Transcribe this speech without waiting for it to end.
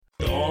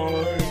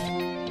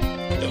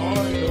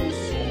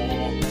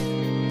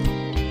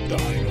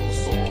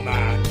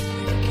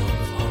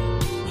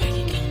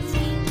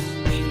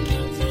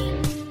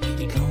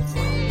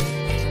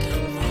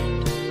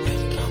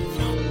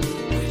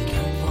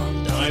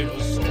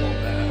Dinosaur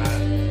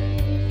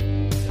Man.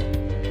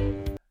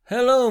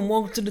 Hello and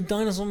welcome to the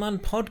Dinosaur Man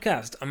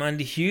podcast. I'm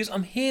Andy Hughes.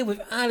 I'm here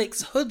with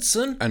Alex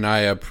Hudson. And I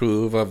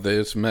approve of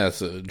this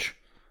message.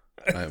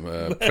 I'm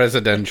a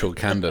presidential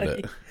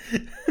candidate.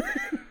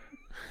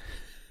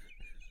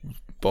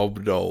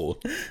 Bob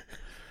Dole.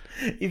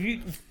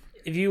 If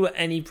you were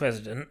any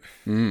president,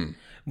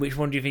 which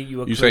one do you think you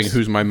were? You saying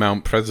who's my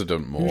Mount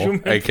President more,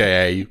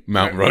 aka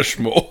Mount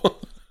Rushmore?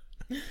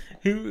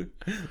 Who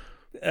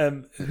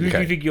do you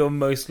think you're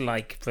most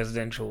like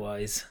presidential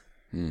wise?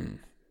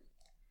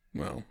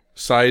 Well,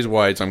 size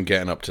wise, I'm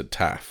getting up to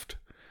Taft.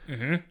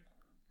 I'm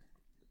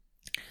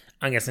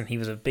guessing he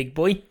was a big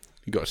boy.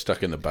 He got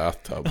stuck in the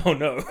bathtub. Oh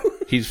no!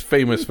 He's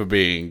famous for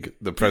being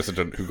the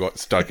president who got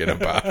stuck in a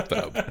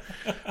bathtub.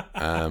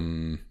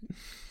 I'm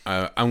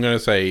going to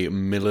say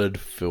Millard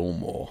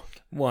Fillmore.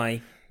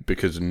 Why?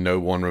 Because no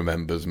one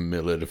remembers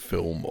Millard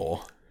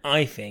Fillmore.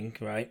 I think,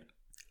 right,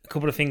 a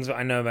couple of things that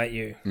I know about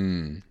you.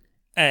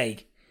 A,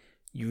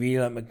 you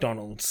really like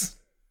McDonald's.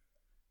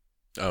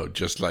 Oh,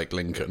 just like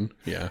Lincoln,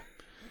 yeah.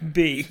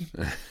 B,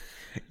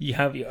 you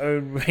have your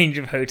own range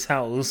of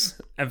hotels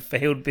and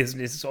failed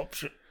businesses.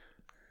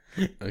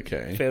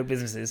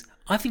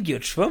 I think you're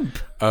Trump.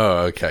 Oh,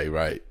 okay,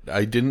 right.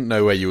 I didn't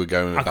know where you were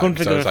going with that. Couldn't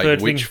think I of was a like,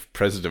 third which thing.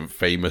 president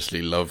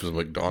famously loves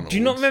McDonald's? Do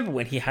you not remember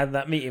when he had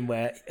that meeting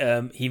where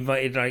he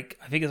invited, like,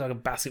 I think it was like a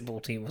basketball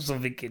team or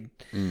something,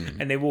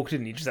 and they walked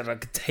in and he just had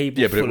like a table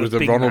Yeah, but full it was of the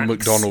Big Ronald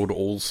Macs. McDonald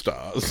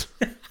All-Stars.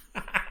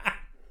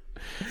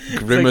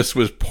 Grimace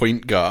was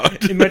point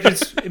guard.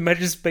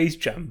 Imagine Space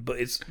Jam, but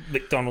it's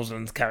McDonald's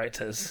and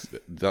characters.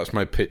 That's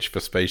my pitch for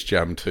Space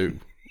Jam 2.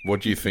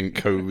 What do you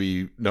think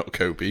not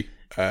Kobe,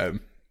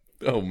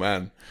 oh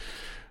man.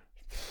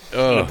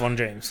 LeBron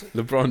James.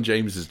 LeBron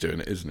James is doing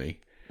it, isn't he?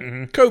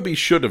 Kobe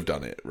should have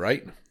done it,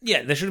 right?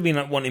 Yeah, there should have been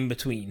like one in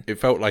between. It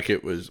felt like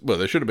it was, well,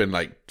 there should have been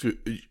like,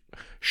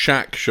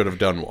 Shaq should have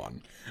done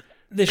one.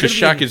 There Because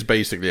should have Shaq been- is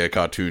basically a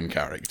cartoon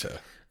character.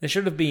 There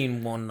should have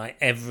been one like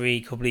every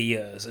couple of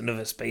years,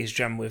 another Space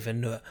Jam with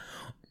another,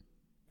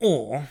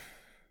 or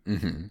a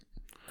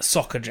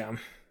soccer jam,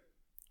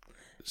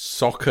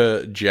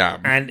 Soccer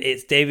Jam. and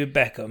it's David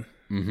Beckham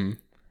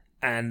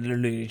and the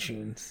Looney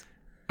Tunes.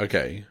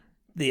 Okay.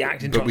 The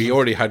acting, But we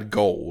already had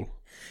Goal.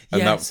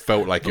 And Yes, that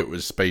felt like it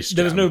was Space Jam.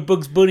 there was no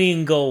Bugs Bunny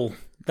in Goal.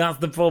 That's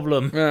the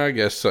problem. Yeah, I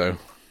guess so.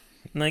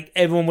 Like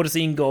everyone would have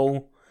seen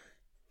Goal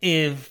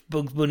if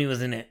Bugs Bunny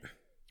was in it.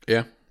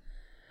 Yeah.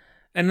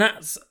 And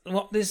that's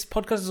what this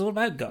podcast is all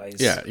about, guys.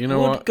 Yeah, you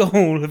know Would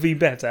Goal have been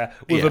better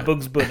with Yeah. a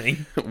Bugs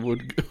Bunny?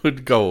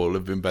 Would Goal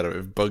have been better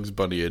if Bugs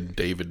Bunny and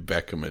David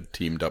Beckham had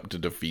teamed up to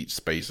defeat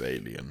space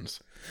aliens?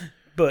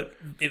 But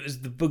it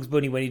was the Bugs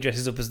Bunny when he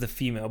dresses up as the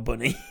female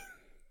bunny.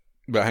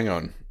 But hang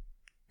on.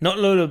 Not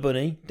Lola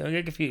Bunny. Don't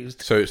get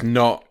confused. So it's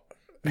not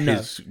No.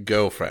 his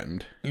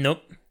girlfriend.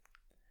 Nope.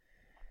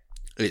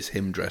 It's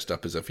him dressed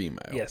up as a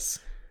female. Yes.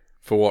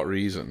 For what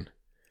reason?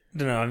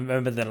 Don't know. I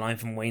remember the line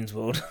from Wayne's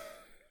World.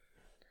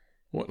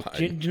 What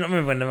line? do you not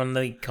remember when on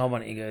the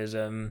comment he goes,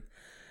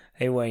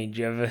 "Hey Wayne,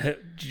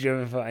 did you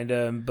ever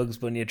find Bugs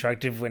Bunny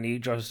attractive when he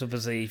dressed up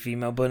as a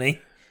female bunny?"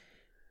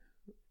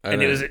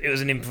 And it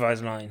was an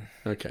improvised line.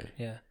 Okay.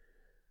 Yeah.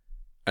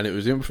 And it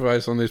was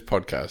improvised on this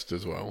podcast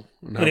as well.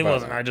 And how But it about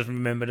wasn't. that? I just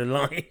remembered a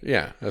line.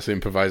 Yeah, that's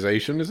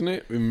improvisation, isn't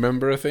it?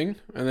 Remember a thing,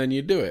 and then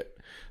you do it.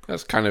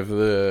 That's kind of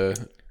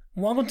the...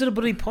 Welcome to the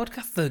Buddy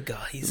Podcast, though,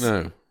 guys.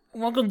 No,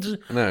 Welcome to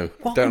don't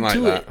Welcome like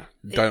to that.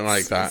 it. Don't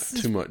like that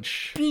It's too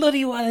much.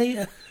 bloody well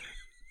here.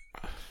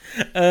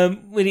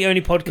 We're the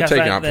only We're podcast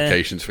taking out there.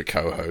 applications for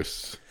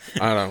co-hosts.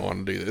 I don't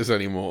want to do this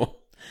anymore.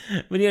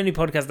 We're the only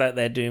podcast out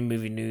there doing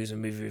movie news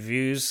and movie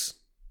reviews.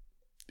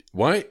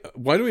 Why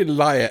do we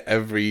lie at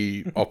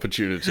every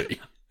opportunity?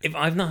 If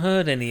I've not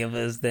heard any of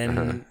us,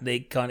 then they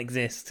can't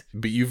exist.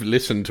 But you've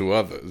listened to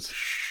others.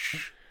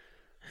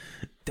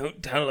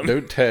 Don't tell them.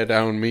 Don't tear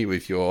down me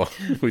with your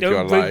your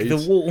Don't break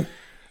lies. the wall.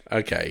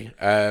 Okay.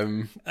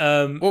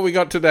 What we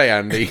got today,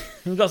 Andy?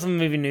 We've got some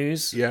movie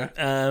news. Yeah.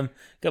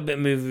 Got a bit of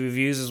movie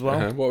reviews as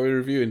well. What are we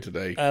reviewing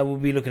today? We'll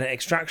be looking at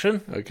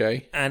Extraction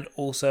Okay. and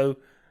also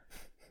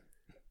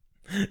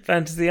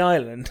Fantasy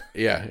Island.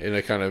 Yeah, in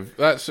a kind of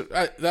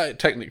that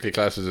technically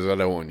classes as I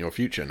Don't Want Your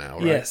Future now,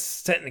 right?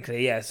 Yes,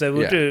 technically, yeah. So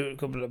we'll Yeah. do a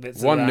couple of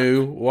bits One of that.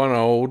 new, one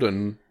old,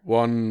 and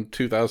one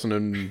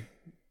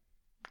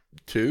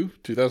 2002,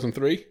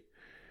 2003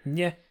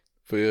 Yeah.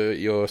 for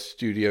your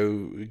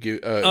studio.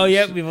 Oh,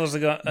 yeah, we've also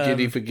got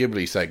Giddy for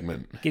Ghibli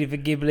segment. Giddy for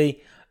Ghibli.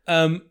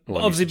 Well,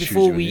 Obviously, you can choose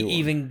before you a we new one.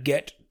 even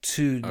get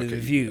to the Okay,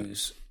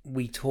 reviews,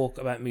 we talk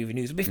about movie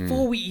news.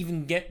 Before we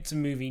even get to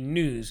movie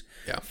news,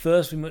 Yeah.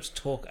 first we must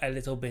talk a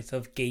little bit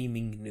of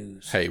gaming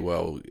news. Hey,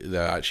 well,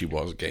 there actually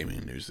was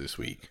gaming news this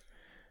week.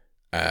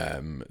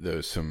 There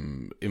was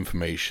some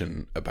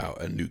information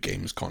about a new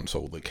games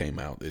console that came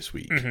out this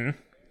week.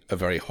 A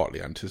very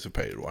hotly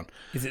anticipated one.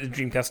 Is it the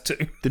Dreamcast 2?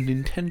 The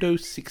Nintendo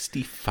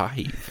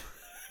 65.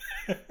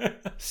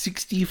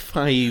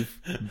 65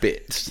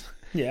 bits.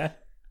 Yeah.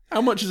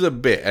 How much is a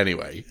bit,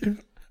 anyway?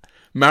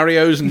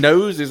 Mario's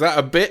nose, is that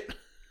a bit?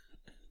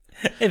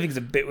 Everything's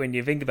a bit when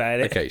you think about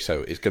it. Okay,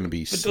 so it's going to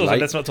be But also,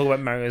 let's not talk about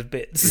Mario's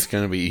bits. It's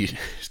going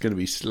to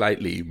be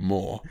slightly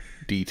more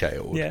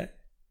detailed. Yeah.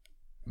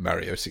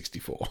 Mario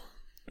 64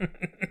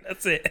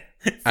 That's it.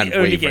 It's and the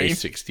only Wave game. Race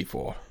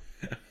 64.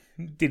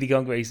 Diddy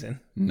Kong Racing.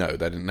 No,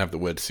 they didn't have the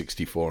word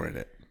 64 in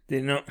it.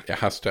 Did it not? It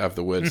has to have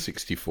the word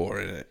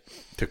 64 in it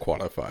to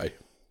qualify.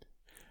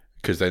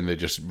 Because then they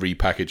just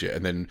repackage it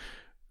and then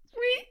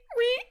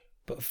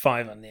Put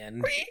 5 on the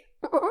end.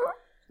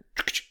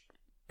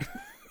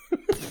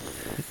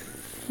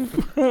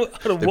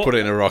 they put it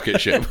in a rocket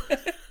ship.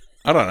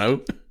 I don't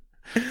know.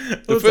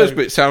 The first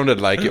bit sounded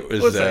like it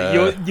was.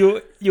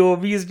 Your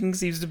reasoning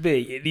seems to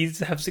be it needs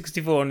to have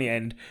 64 on the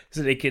end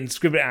so they can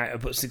scribble it out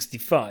and put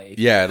 65.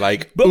 Yeah,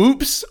 like,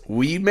 oops,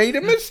 we made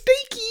a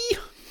mistakey.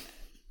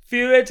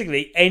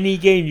 Theoretically, any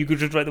game you could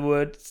just write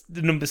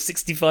the number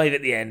 65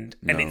 at the end,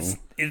 and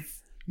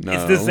it's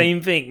the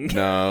same thing.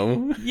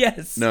 No.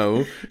 Yes.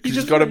 No.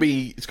 It's got to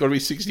be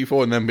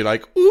 64 and then be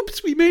like,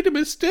 oops, we made a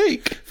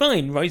mistake.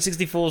 Fine, write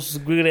 64,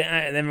 squiggle it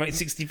out, and then write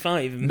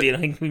 65 and be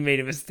like, we made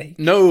a mistake.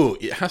 No,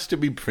 it has to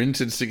be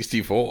printed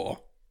 64.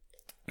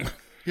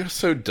 You're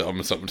so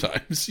dumb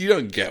sometimes. You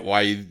don't get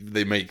why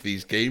they make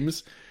these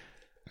games.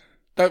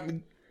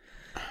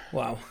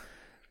 Wow.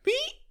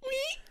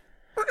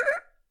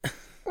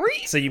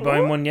 So you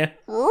buying one, yeah?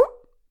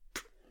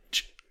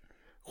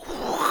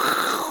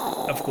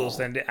 Of course,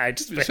 send it out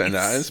to space. Send it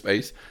out in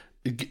space.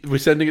 We're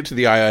sending it to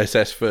the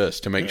ISS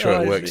first to make sure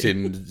it works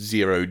in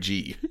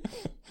 0G.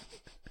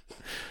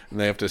 And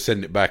they have to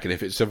send it back, and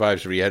if it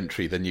survives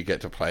re-entry, then you get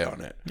to play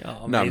on it.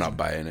 Oh, no, I'm not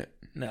buying it.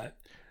 No.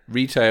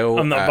 Retail.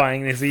 I'm not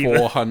buying this either.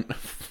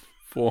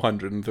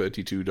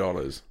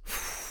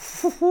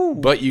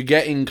 $432. But you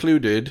get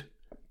included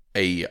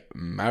a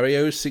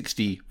Mario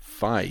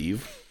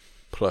 65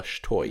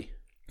 plush toy.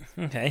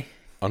 Okay.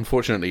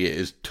 Unfortunately, it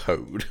is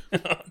Toad.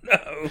 Oh,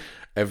 no.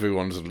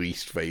 Everyone's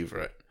least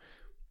favourite.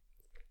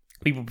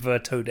 People prefer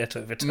Toadette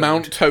over Toad.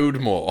 Mount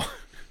Toadmore.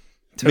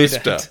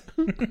 Mister.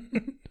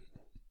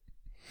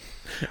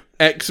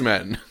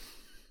 X-Men.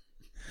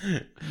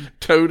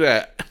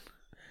 Toadette.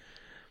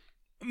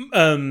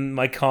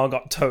 My car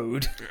got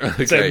towed.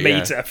 Okay, So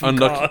Mater from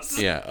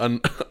Cars. Yeah,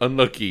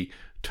 unlucky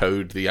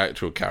Toad, the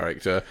actual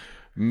character.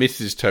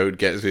 Mrs. Toad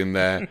gets in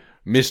there.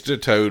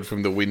 Mr. Toad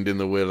from The Wind in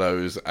the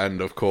Willows.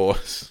 And, of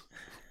course,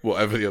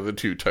 whatever the other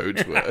two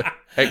Toads were.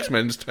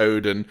 X-Men's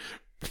Toad and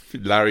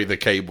Larry the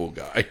Cable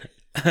Guy.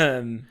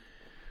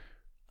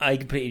 I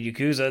completed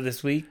Yakuza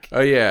this week. Oh,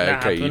 yeah,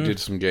 That okay, happened. you did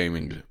some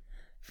gaming.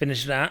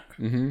 Finished that.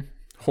 Mm-hmm.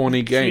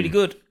 Horny game. It's really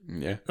good.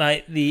 Yeah.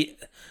 Like, the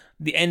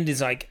end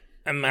is like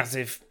a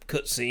massive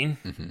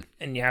cutscene,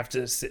 and you have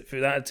to sit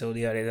through that until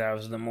the early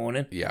hours of the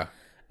morning. Yeah.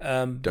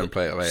 Don't Don't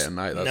play it late at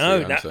night, that's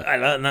no, the answer. I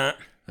learned that.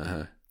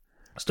 Uh-huh.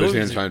 Especially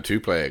the only time to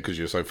play it because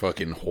you're so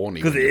fucking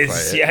horny when Because you it play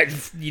is, it. yeah,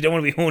 you don't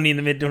want to be horny in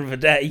the middle of the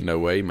day. No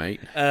way,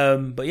 mate.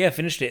 But yeah,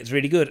 finished it. It's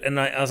really good. And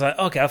I was like,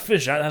 okay, I'll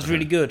finish that. That's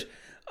really good.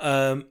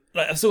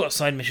 Like I've still got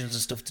side missions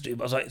and stuff to do,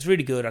 but I was like, it's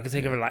really good. I can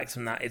take a relax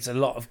from that. It's a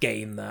lot of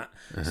game that.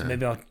 So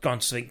maybe I'll go on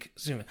to think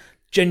sooner.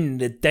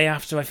 Genuinely, the day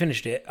after I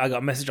finished it, I got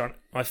a message on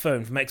my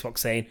phone from Xbox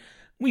saying,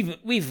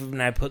 We've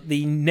now put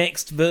the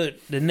next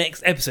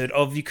episode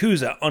of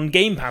Yakuza on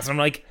Game Pass. And I'm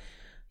like,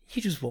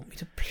 you just want me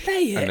to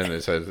play it. And then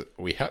it says,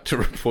 we had to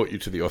report you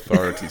to the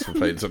authorities for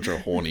playing such a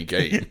horny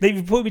game. They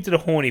report me to the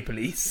horny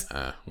police.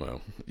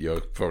 Well, you're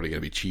probably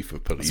going to be chief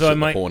of police So at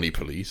the horny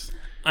police.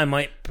 I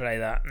might play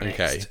that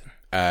next.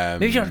 Okay.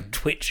 Maybe I'll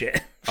Twitch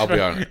it. I'll be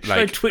honest. Should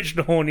I Twitch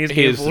the horniest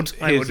game of all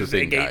time? Here's the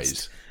thing,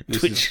 guys.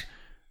 Twitch.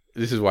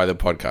 This is why the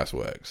podcast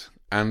works.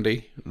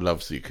 Andy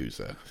loves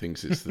Yakuza.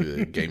 Thinks it's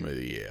the game of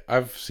the year.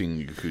 I've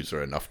seen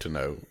Yakuza enough to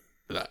know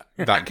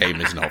that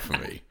game is not for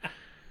me.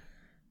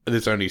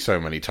 There's only so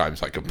many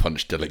times I can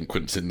punch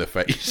delinquents in the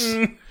face.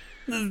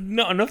 There's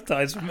not enough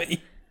times for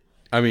me.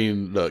 I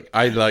mean, look,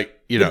 I like,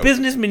 The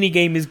business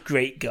minigame is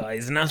great,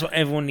 guys, and that's what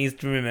everyone needs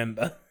to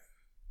remember.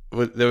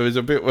 But there was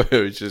a bit where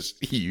it was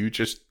just, you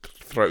just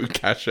throw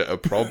cash at a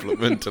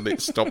problem until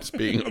it stops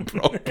being a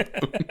problem.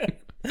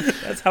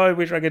 That's how I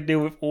wish I could deal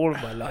with all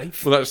of my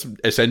life. Well, that's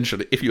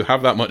essentially, if you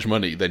have that much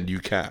money, then you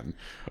can.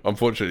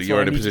 Unfortunately,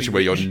 you're in a position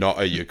where you're not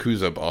a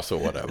Yakuza boss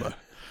or whatever.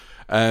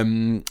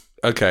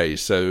 Okay,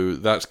 so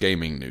that's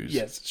gaming news.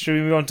 Yes. Should we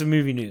move on to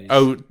movie news?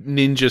 Oh,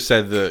 Ninja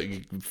said that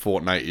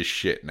Fortnite is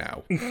shit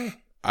now.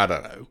 I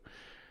don't know.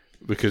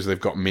 Because they've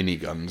got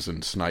miniguns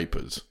and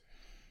snipers.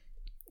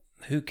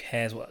 Who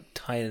cares what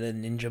Tyler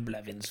Ninja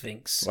Blevins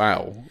thinks?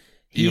 Wow.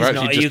 He's You not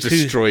actually a just Yakuza.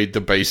 destroyed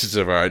the basis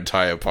of our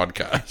entire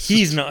podcast.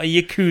 He's not a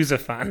Yakuza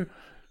fan.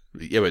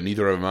 Yeah, but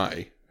neither am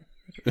I.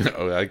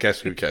 Oh, I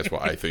guess who cares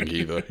what I think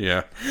either.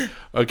 Yeah.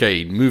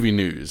 Okay, movie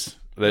news.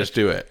 Let's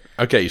do it.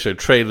 Okay, so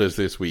trailers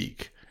this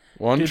week.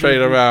 One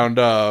trailer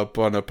roundup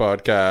on the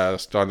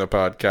podcast. Wow,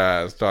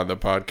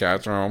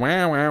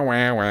 wow, wow,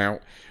 wow.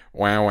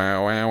 Wow,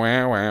 wow, wow,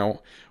 wow, wow.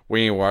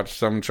 We watched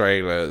some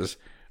trailers,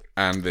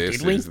 and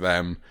this is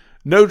them.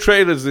 No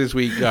trailers this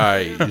week,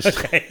 guys.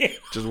 Okay.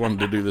 Just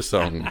wanted to do the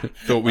song.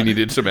 Thought we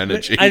needed some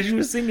energy. As you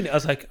were singing it, I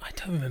was like, I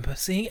don't remember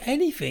seeing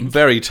anything.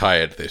 Very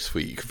tired this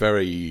week.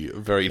 Very,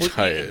 very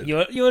tired.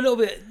 You're a little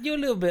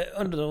bit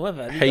under the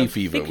weather. Hay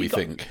fever, we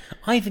think.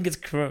 I think it's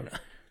corona.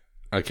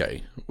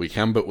 Okay, we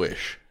can but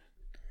wish.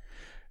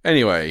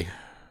 Anyway,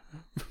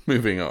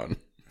 moving on.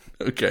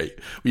 Okay,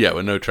 yeah,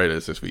 well, no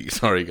trailers this week.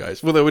 Sorry,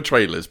 guys. Well, there were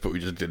trailers, but we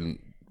just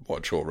didn't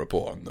watch or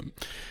report on them.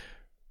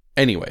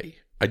 Anyway,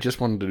 I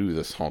just wanted to do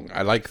the song.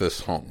 I like the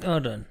song.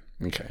 Well done.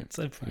 Okay,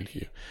 So proud. thank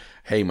you.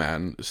 Hey,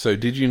 man. So,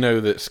 did you know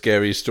that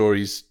Scary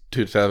Stories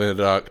to Tell in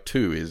the Dark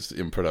 2 is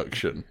in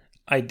production?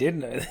 I did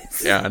know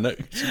this. Yeah, I know.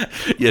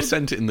 You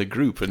sent it in the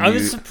group, and I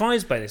was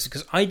surprised by this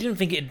because I didn't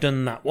think it had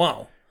done that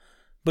well,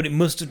 but it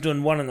must have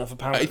done well enough.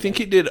 Apparently, I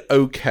think it did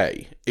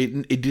okay.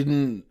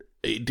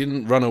 It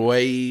didn't run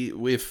away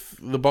with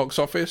the box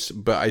office,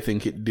 but I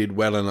think it did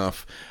well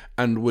enough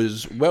and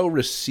was well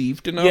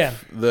received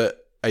enough that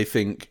I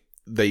think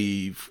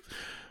they've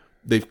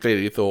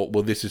clearly thought,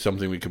 well, this is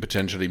something we could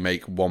potentially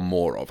make one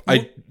more of.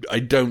 I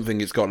don't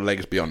think it's got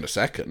legs beyond a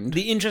second.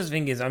 The interesting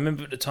thing is, I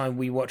remember at the time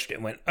we watched it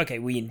and went, okay,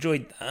 we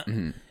enjoyed that,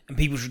 and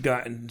people should go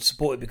out and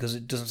support it because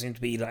it doesn't seem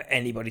to be like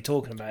anybody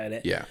talking about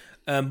it. Yeah.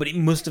 But it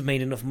must have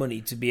made enough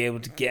money to be able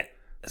to get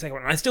a second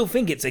one. I still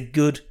think it's a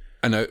good...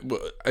 I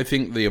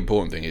think the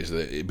important thing is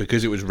that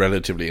because it was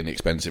relatively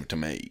inexpensive to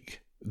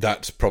make,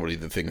 that's probably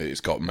the thing that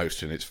it's got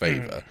most in its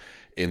favour,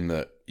 in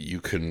that you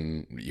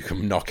can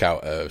knock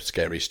out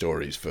Scary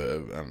Stories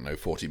for, I don't know,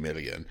 40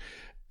 million,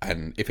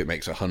 and if it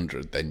makes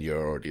 100, then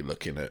you're already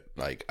looking at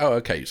like, oh,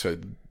 okay, so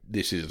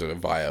this is a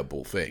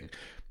viable thing.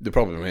 The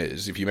problem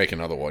is, if you make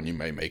another one, you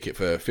may make it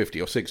for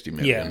 50 or 60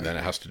 million, and then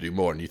it has to do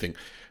more, and you think,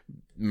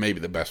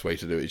 maybe the best way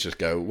to do it is just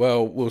go,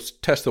 well, we'll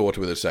test the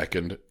water with a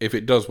second. If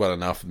it does well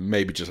enough,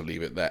 maybe just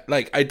leave it there.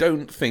 Like, I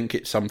don't think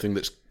it's something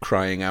that's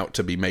crying out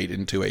to be made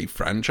into a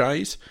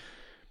franchise.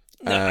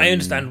 No, I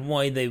understand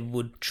why they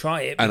would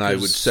try it. And I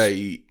would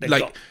say, they've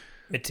like, got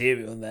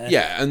material there.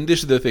 Yeah, and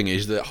this is the thing,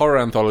 is that horror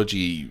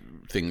anthology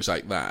things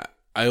like that,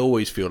 I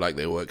always feel like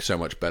they work so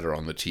much better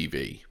on the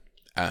TV,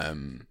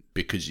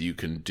 because you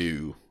can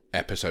do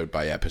episode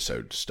by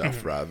episode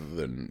stuff rather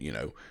than, you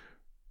know,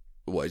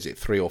 what is it,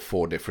 3 or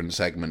 4 different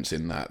segments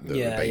in that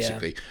are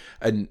basically...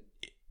 And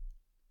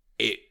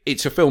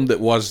it's a film that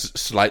was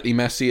slightly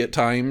messy at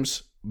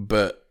times,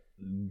 but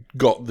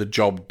got the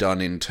job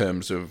done in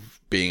terms of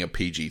being a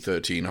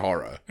PG-13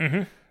 horror.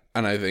 And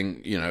I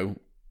think, you know,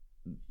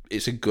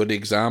 it's a good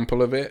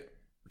example of it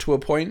to a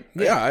point.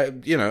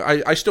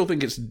 I still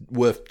think it's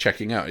worth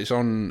checking out. It's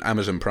on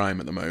Amazon Prime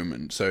at the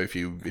moment, so if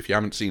you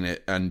haven't seen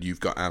it and you've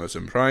got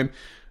Amazon Prime,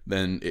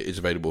 then it is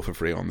available for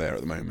free on there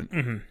at the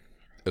moment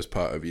as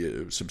part of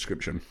your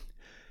subscription.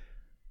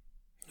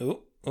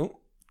 What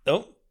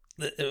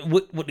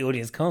the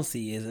audience can't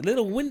see is a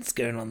little wince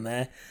going on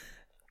there.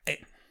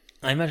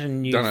 I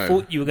imagine you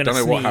thought you were going to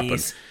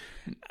sneeze,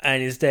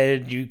 and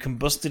instead you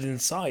combusted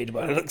inside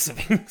by the looks of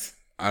things.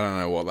 I don't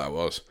know what that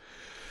was.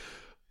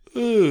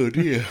 Oh,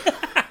 dear.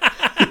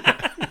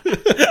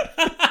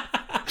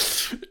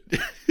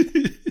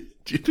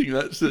 Do you think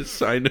that's a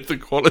sign of the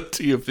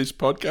quality of this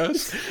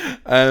podcast?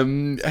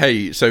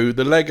 Hey, so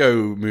the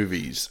Lego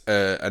movies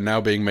are now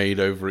being made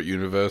over at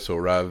Universal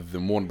rather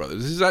than Warner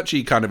Brothers. This is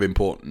actually kind of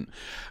important.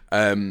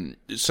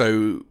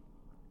 So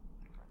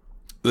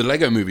the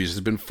Lego movies,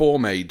 there's been 4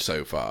 made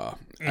so far.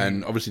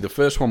 And obviously the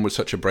first one was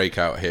such a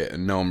breakout hit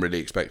and no one really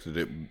expected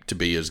it to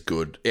be as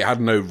good. It had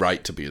no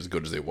right to be as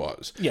good as it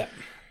was. Yeah.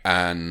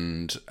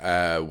 And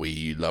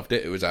we loved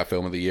it. It was our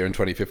film of the year in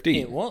 2015.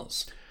 It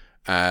was.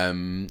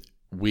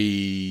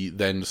 We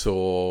then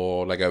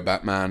saw Lego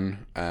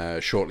Batman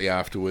shortly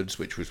afterwards,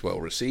 which was well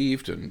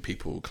received, and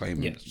people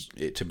claimed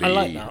it to be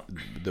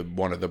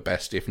one of the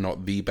best, if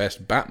not the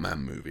best, Batman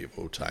movie of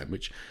all time.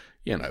 Which,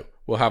 you know,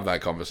 we'll have that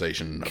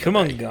conversation. Come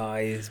on,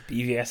 guys,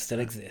 BVS still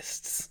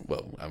exists.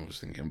 Well, I was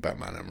thinking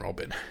Batman and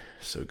Robin,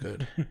 so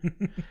good.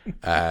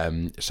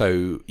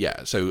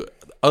 So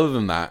other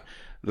than that,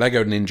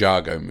 Lego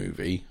Ninjago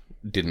movie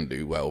didn't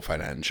do well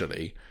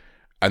financially.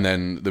 And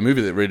then the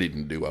movie that really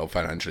didn't do well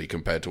financially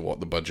compared to what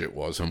the budget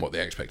was and what the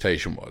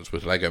expectation was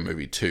Lego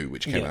Movie 2,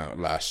 which came out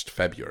last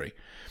February.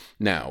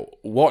 Now,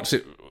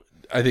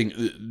 I think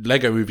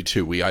Lego Movie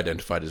 2 we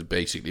identified as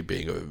basically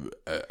being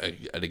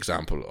an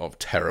example of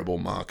terrible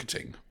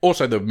marketing.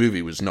 Also, the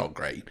movie was not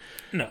great.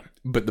 No.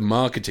 But the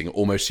marketing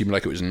almost seemed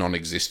like it was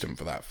non-existent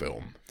for that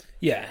film.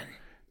 Yeah.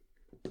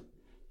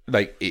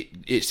 Like,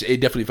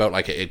 it definitely felt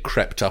like it had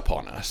crept up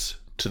on us,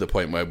 to the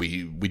point where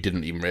we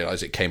didn't even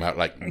realise it came out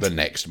like the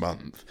next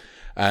month.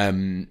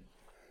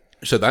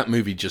 So that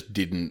movie just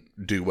didn't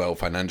do well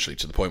financially,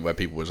 to the point where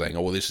people were saying,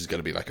 oh, well, this is going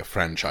to be like a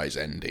franchise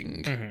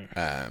ending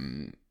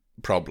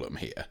problem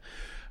here.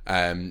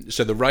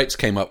 So the rights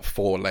came up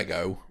for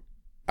Lego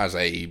as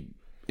a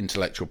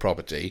intellectual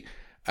property,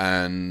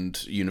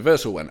 and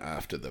Universal went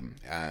after them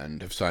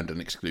and have signed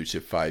an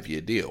exclusive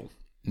 5-year deal.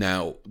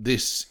 Now,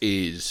 this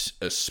is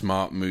a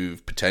smart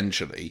move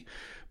potentially,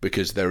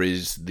 because there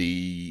is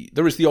the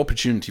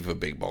opportunity for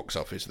big box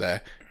office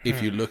there.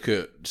 If you look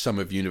at some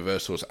of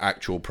Universal's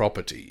actual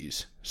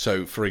properties,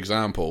 so for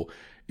example,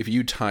 if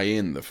you tie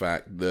in the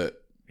fact that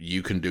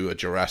you can do a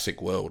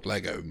Jurassic World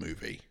Lego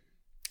movie,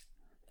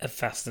 a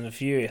Fast and the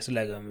Furious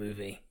Lego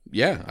movie,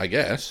 yeah, I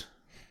guess,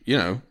 you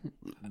know,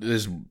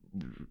 there's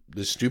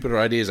stupider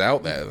ideas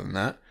out there than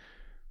that.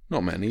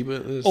 Not many,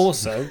 but there's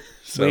also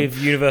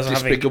with Universal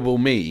Despicable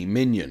Me,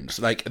 Minions.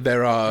 Like,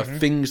 there are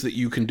things that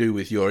you can do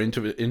with your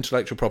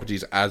intellectual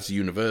properties as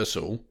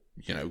Universal.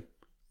 You know,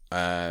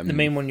 the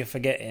main one you're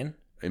forgetting,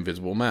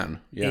 Invisible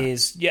Man. Yeah,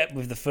 is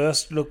with the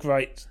first look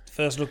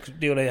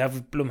deal they have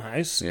with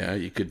Blumhouse. Yeah,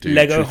 you could do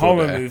Lego Truth or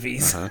horror Dare.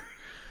 movies.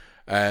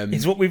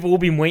 It's what we've all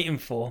been waiting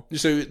for.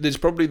 So there's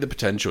probably the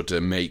potential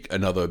to make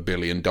another $1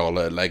 billion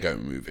Lego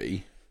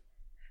movie.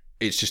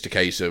 It's just a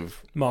case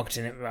of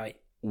marketing it right.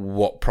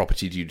 What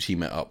property do you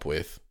team it up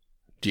with?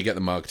 Do you get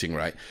the marketing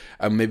right?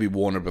 And maybe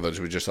Warner Brothers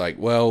were just like,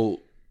 well,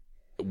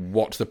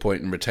 what's the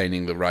point in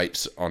retaining the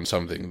rights on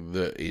something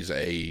that is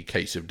a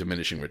case of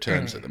diminishing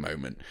returns at the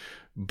moment?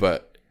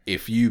 But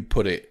if you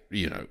put it,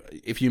 you know,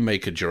 if you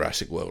make a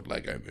Jurassic World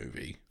Lego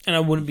movie... And I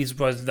wouldn't be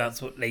surprised if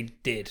that's what they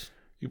did.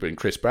 You bring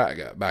Chris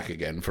Pratt back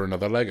again for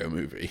another Lego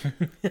movie.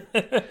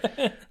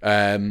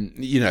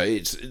 You know,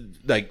 it's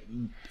like,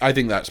 I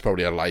think that's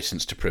probably a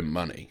license to print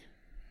money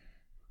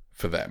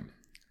for them.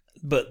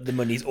 But the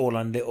money's all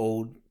on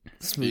little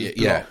smooth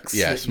blocks.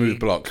 Yeah,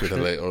 smooth blocks with a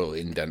little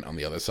indent on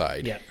the other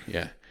side.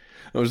 Yeah.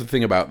 That was the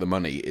thing about the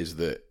money, is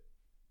that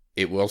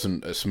it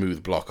wasn't a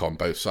smooth block on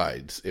both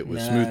sides. It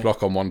was smooth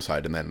block on one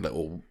side and then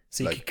little...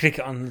 So you could click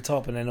it on the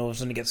top and then all of a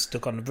sudden it gets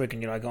stuck on the brick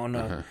and you're like, oh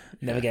no,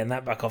 never getting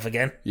that back off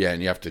again. Yeah,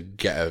 and you have to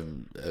get a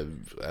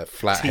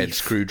flathead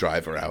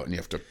screwdriver out and you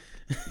have to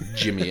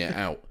jimmy it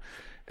out.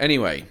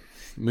 Anyway,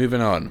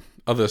 moving on.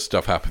 Other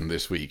stuff happened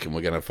this week, and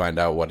we're going to find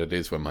out what it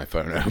is when my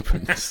phone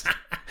opens.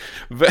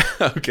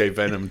 Okay,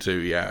 Venom 2,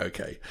 yeah,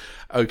 okay.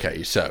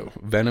 Okay, so,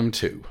 Venom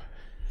 2.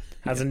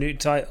 Has a new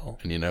title.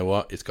 And you know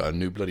what? It's got a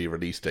new bloody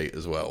release date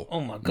as well. Oh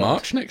my God.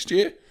 March next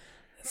year?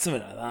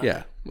 Something like that.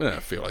 Yeah, well, I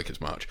feel like it's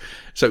March.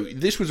 So,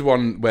 this was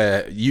one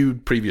where you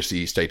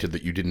previously stated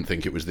that you didn't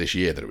think it was this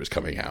year that it was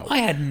coming out. I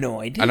had no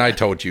idea. And I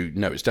told you,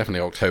 no, it's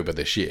definitely October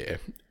this year.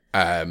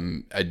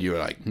 And you were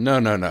like, no,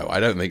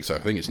 I don't think so. I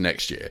think it's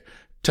next year.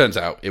 Turns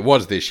out it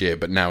was this year,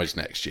 but now it's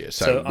next year.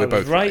 So we're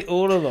both right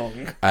all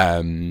along.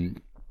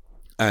 And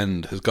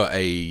has got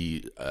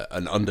an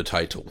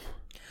undertitle.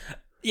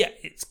 Yeah,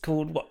 it's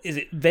called, what is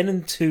it?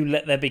 Venom 2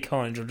 Let There Be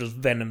Carnage, or just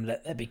Venom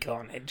Let There Be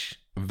Carnage?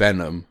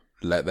 Venom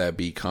Let There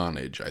Be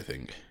Carnage, I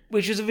think.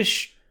 Which is a bit,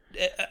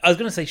 I was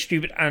going to say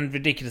stupid and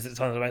ridiculous at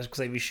times, but I was going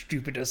to say the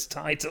stupidest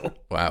title.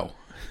 Wow.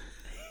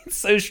 It's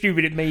so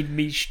stupid it made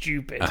me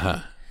stupid.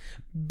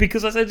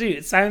 Because as I do,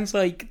 it sounds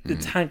like the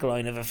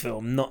tagline of a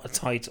film, not a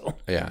title.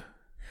 Yeah.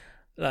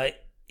 Like,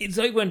 it's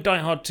like when Die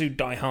Hard 2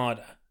 Die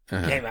Harder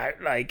came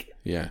out. Like,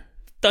 yeah.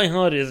 Die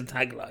Harder is a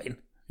tagline.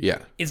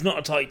 Yeah. It's not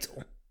a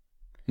title.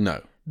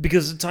 No.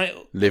 Because the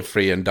title... Live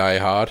Free and Die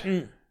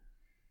Hard?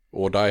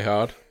 Or Die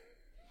Hard?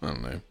 I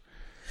don't know.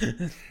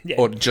 Yeah.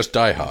 Or just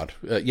Die Hard.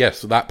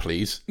 Yes, that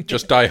please.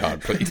 Just Die Hard,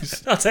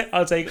 please.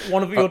 I'll take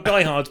one of your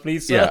Die Hards,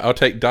 please, sir. Yeah, I'll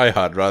take Die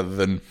Hard rather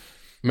than...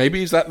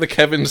 Maybe is that the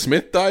Kevin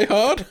Smith Die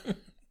Hard?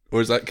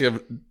 Or is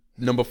that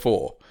number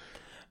 4?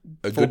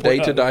 A Good Day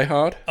to Die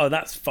Hard? Oh,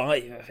 that's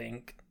 5, I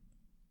think.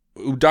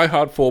 Ooh, Die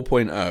Hard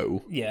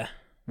 4.0? Yeah.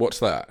 What's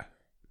that?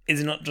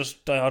 Is it not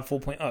just Die Hard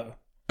 4.0?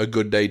 A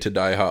Good Day to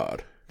Die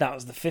Hard? That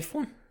was the 5th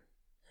one?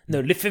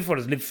 No, the 5th one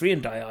is Live Free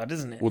and Die Hard,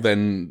 isn't it? Well,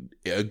 then,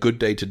 A Good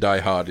Day to Die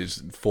Hard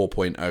is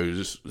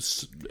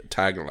 4.0's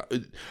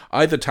tagline.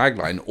 Either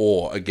tagline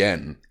or,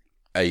 again...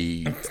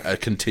 A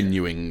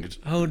continuing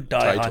Die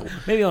title. Hard.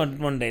 Maybe I'll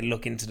one day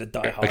look into the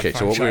Die Hard. Okay,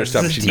 so what we're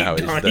franchise establishing now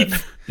deep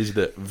is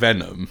that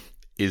Venom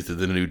is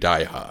the new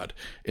Die Hard.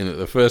 In that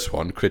the first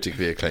one,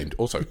 critically acclaimed,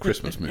 also a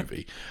Christmas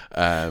movie.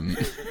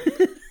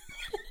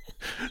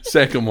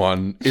 Second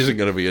one isn't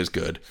going to be as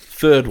good.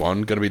 Third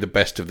one going to be the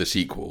best of the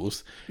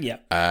sequels. Yeah.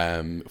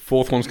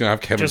 Fourth one's going to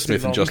have Kevin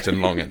Smith and Justin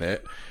Justin Long in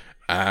it.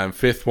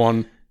 Fifth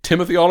one,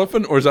 Timothy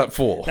Olyphant, or is that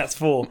 4? That's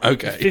 4.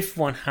 Okay. The 5th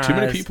one has... Too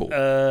many people.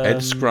 Ed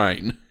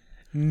Skrein.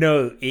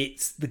 No,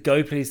 it's the guy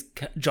who plays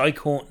Jai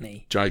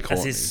Courtney.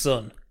 As his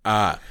son.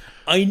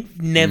 I've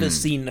never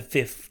seen the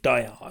 5th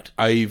Die Hard.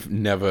 I've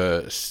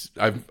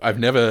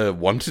never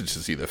wanted to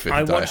see the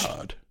 5th Die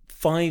Hard.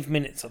 5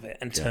 minutes of it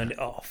and turned it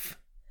off.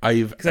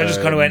 Because I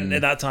just kind of went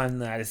at that time,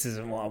 nah, this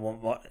isn't what I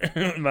want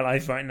in my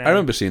life right now. I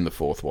remember seeing the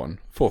 4th one.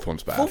 4th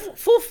one's bad.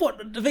 Fourth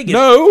one? The thing is...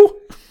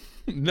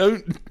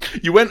 No,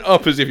 you went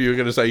up as if you were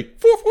going to say,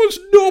 4th one's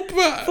not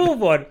bad. 4th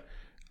one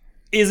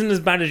isn't as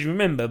bad as you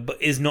remember,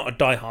 but is not a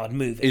Die Hard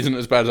movie. Isn't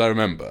as bad as I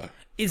remember.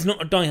 It's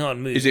not a Die Hard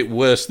movie. Is it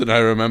worse than I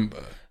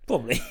remember?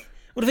 Probably.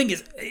 Well, the thing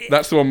is...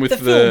 That's the one with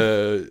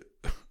the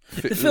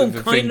film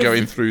kind thing of,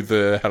 going through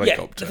the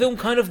helicopter. Yeah, the film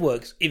kind of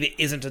works if it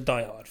isn't a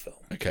Die Hard film.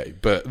 Okay,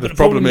 but the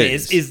problem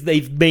is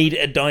they've made it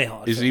a Die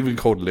Hard Is film. it even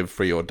called Live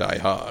Free or Die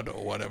Hard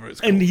or whatever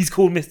it's called? And he's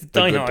called Mr.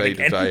 Die a Hard Good Day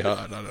again. to Die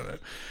Hard, I don't know.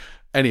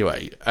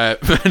 Anyway,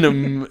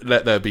 Venom,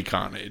 Let There Be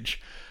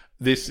Carnage.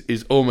 This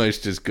is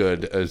almost as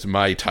good as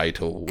my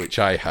title, which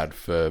I had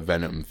for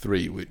Venom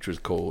 3, which was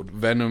called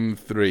Venom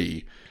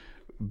 3,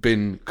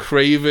 Been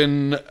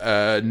Craven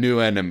New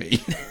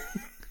Enemy.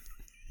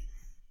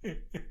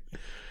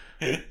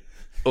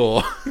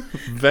 Or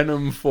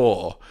Venom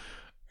 4.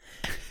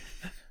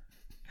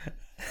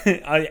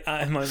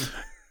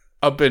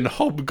 I've been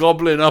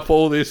hobgobbling up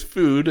all this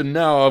food and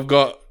now I've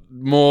got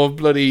more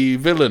bloody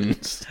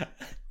villains.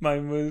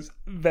 Mine was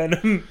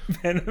Venom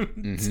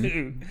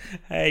 2.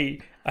 Hey,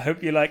 I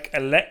hope you like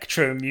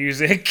electro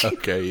music.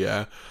 Okay,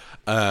 yeah.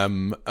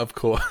 Of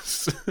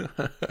course.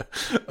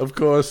 Of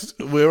course,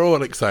 we're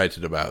all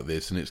excited about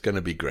this and it's going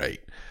to be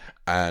great.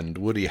 And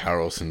Woody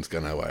Harrelson's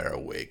going to wear a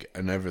wig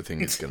and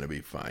everything is going to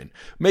be fine.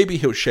 Maybe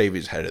he'll shave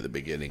his head at the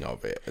beginning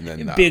of it. And then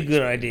It'd be a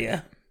good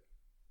idea.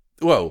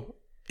 Well,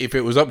 if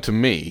it was up to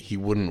me, he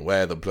wouldn't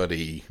wear the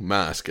bloody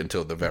mask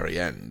until the very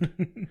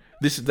end.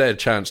 This is their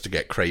chance to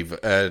get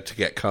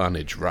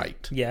Carnage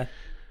right. Yeah.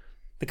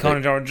 The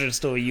Carnage origin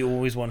story you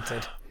always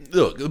wanted.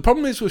 Look, the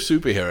problem is with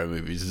superhero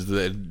movies is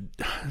that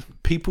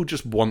people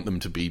just want them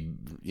to be,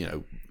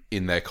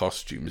 in their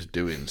costumes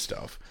doing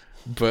stuff.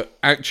 But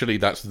actually,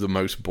 that's the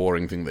most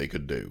boring thing they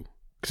could do.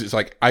 Because it's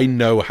like, I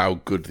know how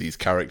good these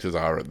characters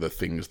are at the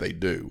things they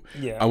do.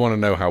 Yeah. I want to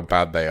know how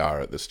bad they are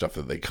at the stuff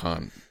that they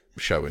can't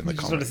show in the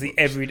comic books. The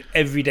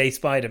everyday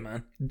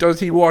Spider-Man. Does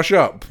he wash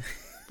up?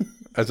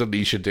 As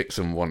Alicia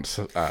Dixon once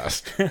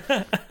asked.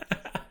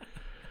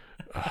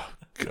 Oh,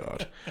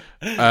 God.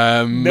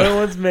 No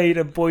one's made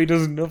a Boy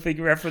Does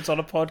Nothing reference on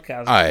a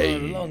podcast for a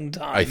long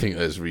time. I think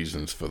there's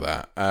reasons for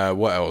that.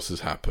 What else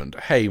has happened?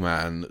 Hey,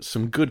 man,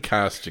 some good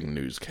casting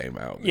news came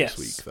out this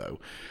week, though.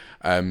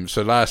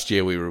 So last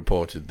year we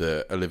reported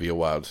that Olivia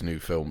Wilde's new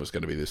film was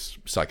going to be this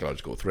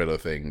psychological thriller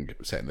thing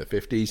set in the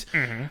 50s.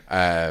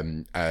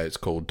 Mm-hmm. It's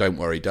called Don't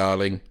Worry,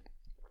 Darling.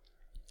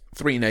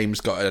 3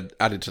 names got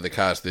added to the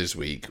cast this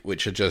week,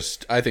 which are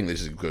just... I think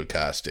this is good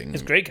casting.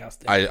 It's great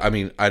casting. I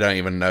mean, I don't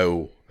even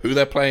know who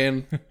they're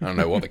playing. I don't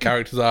know what the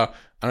characters are.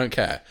 I don't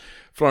care.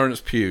 Florence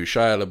Pugh,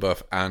 Shia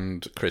LaBeouf,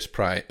 and Chris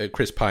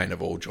Pine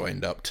have all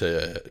joined up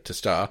to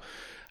star.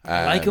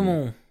 I like them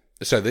all.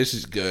 So this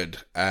is good,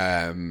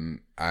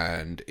 and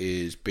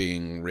is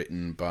being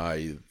written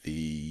by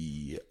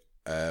the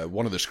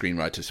one of the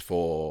screenwriters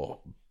for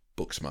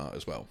Booksmart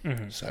as well.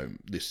 Mm-hmm. So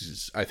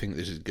I think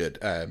this is good.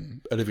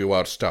 Olivia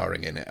Wilde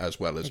starring in it as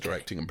well as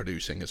directing and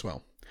producing as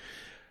well.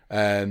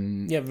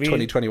 Really,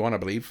 2021, I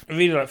believe. I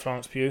really like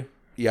Florence Pugh.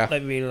 Yeah, I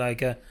really like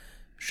her.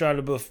 Shia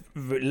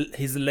LaBeouf,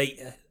 his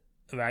later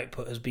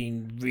output has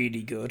been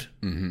really good.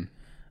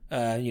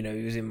 Mm-hmm.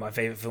 He was in my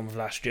favourite film of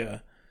last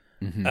year.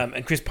 Mm-hmm.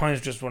 And Chris Pine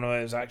is just one of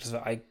those actors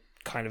that I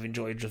kind of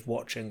enjoy just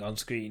watching on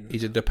screen.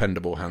 He's a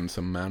dependable,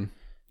 handsome man.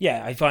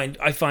 Yeah, I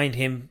find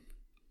him...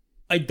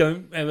 I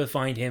don't ever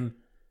find him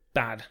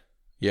bad.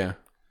 Yeah.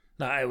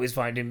 I always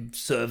find him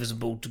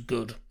serviceable to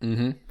good.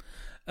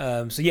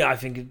 Mm-hmm. So yeah, I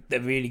think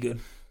they're really good.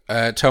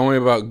 Tell me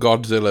about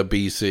Godzilla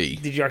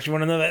BC. Did you actually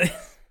want to know that?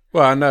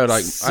 Well, I know,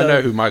 I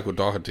know who Michael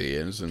Dougherty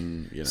is,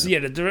 and So yeah,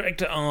 the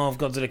director of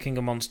Godzilla King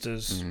of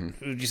Monsters.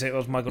 Mm-hmm. Would you say it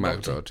was Michael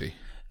Dougherty?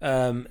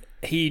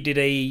 He did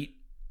a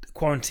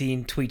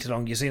quarantine tweet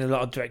along. You're seeing a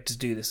lot of directors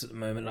do this at the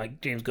moment, like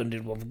James Gunn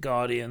did one for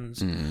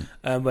Guardians,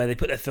 where they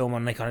put their film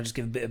on, they kind of just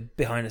give a bit of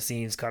behind the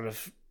scenes kind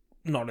of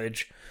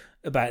knowledge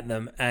about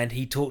them. And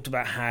he talked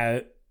about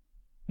how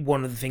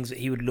one of the things that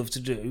he would love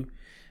to do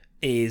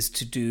is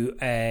to do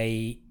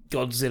a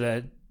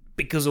Godzilla,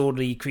 because all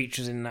the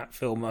creatures in that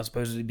film are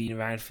supposedly been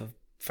around for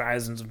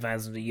thousands and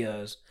thousands of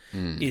years,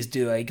 is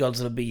do a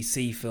Godzilla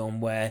BC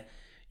film where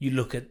you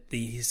look at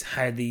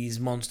how these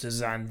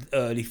monsters and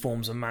early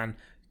forms of man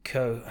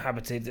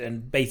cohabited,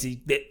 and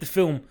basically the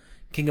film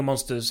King of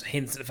Monsters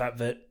hints at the fact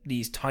that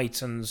these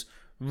titans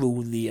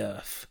rule the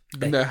earth.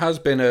 And there has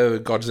been a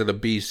Godzilla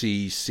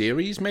BC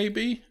series,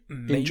 maybe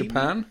in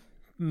Japan.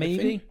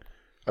 Maybe.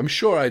 I'm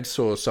sure I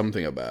saw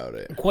something about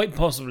it. Quite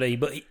possibly,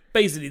 but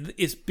basically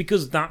it's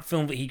because that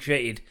film that he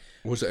created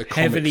was it a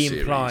heavily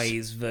series?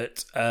 Implies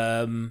that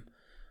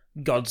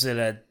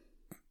Godzilla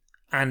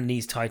and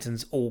these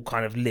titans all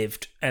kind of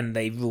lived and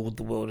they ruled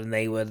the world and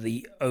they were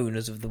the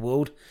owners of the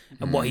world.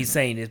 And what he's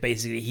saying is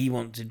basically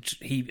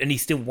he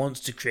still wants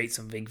to create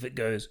something that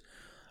goes,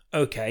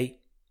 okay,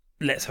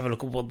 let's have a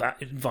look at what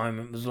that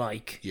environment was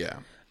like. Yeah.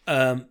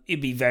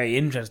 It'd be very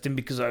interesting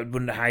because I would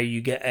wonder how you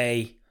get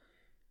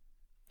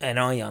an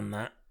eye on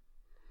that.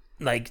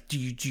 Like, do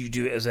you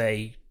do it as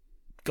a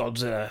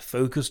Godzilla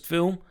focused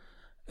film?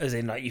 As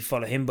in, like, you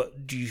follow him,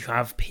 but do you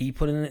have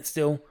people in it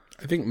still?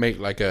 I think make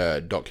like a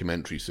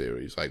documentary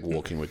series, like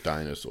Walking with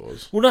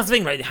Dinosaurs. Well, that's the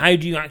thing. Like, how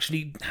do you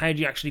actually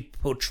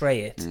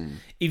portray it?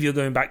 If you're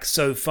going back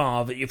so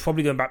far that you're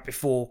probably going back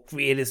before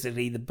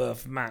realistically the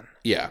birth of man.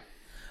 Yeah.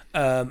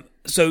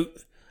 So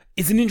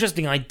it's an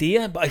interesting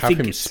idea, but I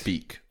think him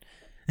speak.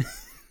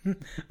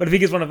 But I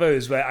think it's one of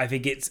those where I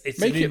think it's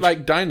make it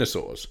like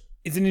dinosaurs.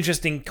 It's an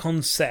interesting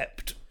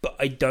concept, but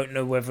I don't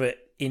know whether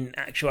in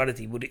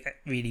actuality would it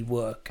really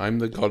work. I'm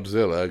the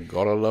Godzilla.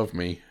 Gotta love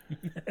me.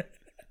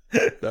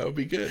 That would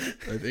be good,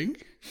 I think.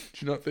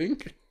 Do you not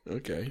think?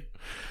 Okay.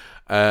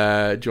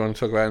 Do you want to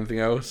talk about anything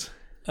else?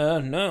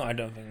 No, I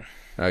don't think.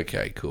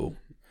 Okay, cool.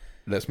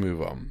 Let's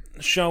move on.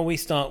 Shall we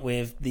start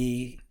with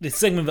the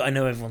segment that I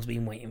know everyone's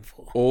been waiting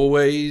for?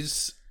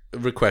 Always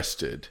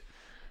requested,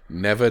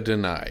 never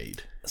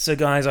denied. So,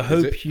 guys, I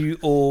hope you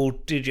all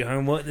did your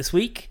homework this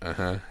week.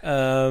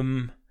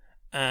 And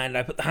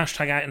I put the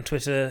hashtag out on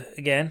Twitter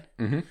again.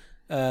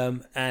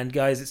 And,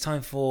 guys, it's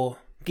time for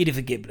Giddy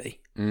for Ghibli.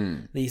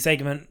 The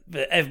segment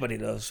that everybody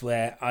loves,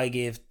 where I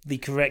give the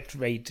correct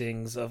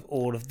ratings of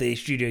all of the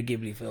Studio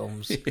Ghibli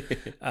films,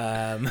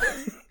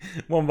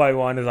 one by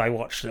one as I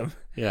watch them.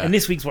 Yeah. And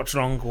this week's watch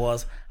along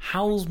was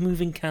Howl's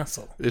Moving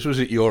Castle. This was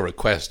at your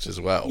request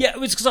as well. Yeah, it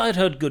was because I had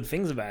heard good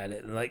things about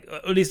it. Like,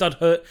 at least I'd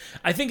heard.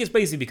 I think it's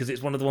basically because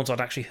it's one of the ones I'd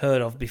actually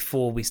heard of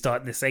before we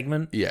started this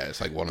segment. Yeah,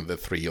 it's like one of the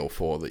 3 or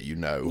 4 that you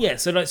know. Yeah,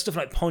 so like stuff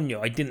like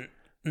Ponyo, I didn't.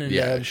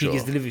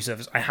 Kiki's Delivery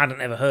Service, I hadn't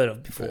ever heard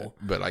of before.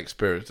 But like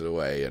Spirited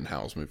Away and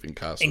Howl's Moving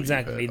Castle.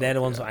 Exactly, they're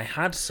the ones that I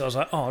had. So I was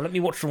like, oh, let me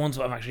watch the ones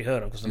that I've actually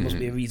heard of, because there must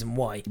be a reason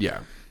why.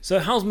 Yeah. So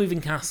Howl's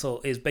Moving Castle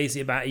is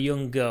basically about a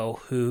young girl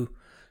who,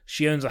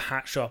 she owns a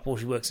hat shop, or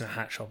she works in a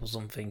hat shop or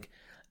something.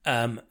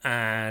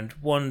 And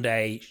one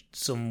day,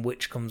 some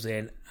witch comes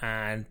in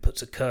and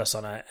puts a curse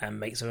on her and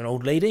makes her an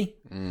old lady.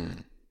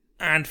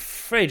 And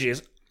for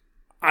ages,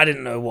 I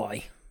didn't know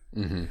why.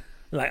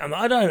 Like,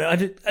 I don't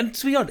know. And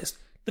to be honest,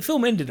 the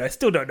film ended, I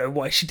still don't know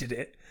why she did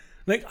it.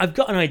 Like, I've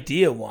got an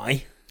idea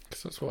why.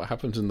 Because that's what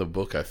happens in the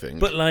book, I think.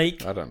 But,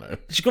 like, I don't know.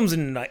 She comes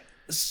in, like,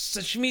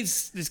 so she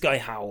meets this guy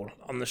Howl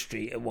on the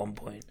street at one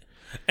point.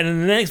 And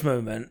in the next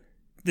moment,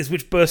 this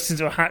witch bursts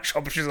into a hat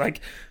shop and she's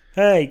like,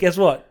 hey, guess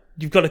what?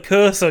 You've got a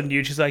curse on you.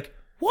 And she's like,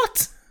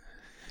 what?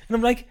 And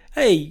I'm like,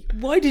 hey,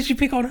 why did you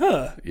pick on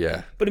her?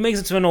 Yeah. But it makes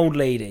it to an old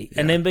lady. Yeah.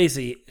 And then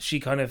basically,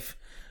 she kind of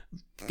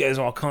goes,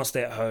 oh, I can't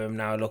stay at home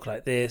now. I look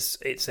like this.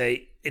 It's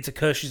a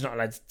curse she's not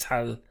allowed to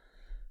tell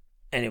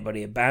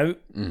anybody about.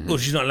 Or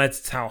she's not allowed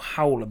to tell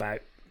Howl about,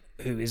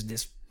 who is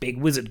this big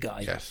wizard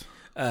guy. Yes.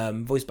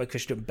 Voiced by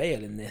Christian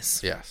Bale in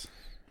this. Yes.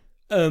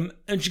 And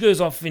she goes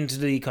off into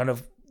the kind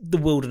of the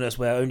wilderness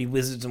where only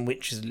wizards and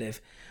witches live,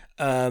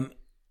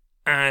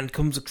 and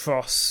comes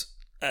across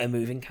a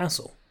moving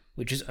castle,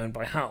 which is owned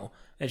by Howl.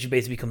 And she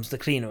basically becomes the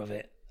cleaner of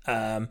it.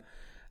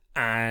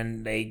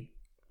 And they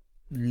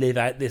live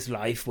out this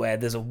life where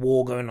there's a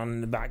war going on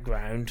in the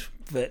background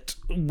that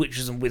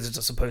witches and wizards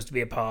are supposed to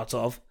be a part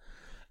of.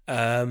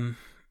 And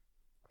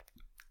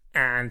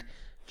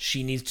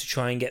she needs to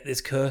try and get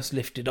this curse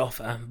lifted off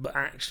her, but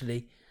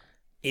actually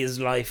is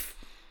life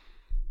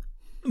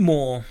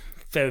more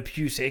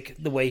therapeutic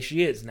the way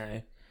she is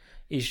now?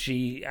 Is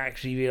she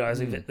actually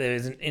realising that there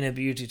is an inner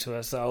beauty to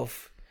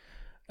herself,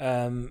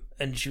 and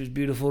she was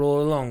beautiful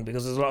all along?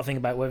 Because there's a lot of thing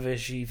about whether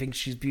she thinks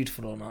she's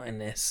beautiful or not in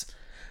this.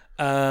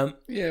 Yeah,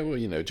 well,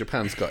 you know,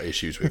 Japan's got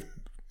issues with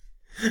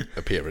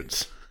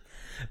appearance.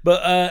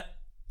 But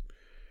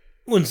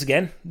once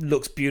again,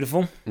 looks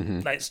beautiful,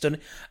 like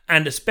stunning,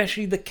 and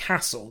especially the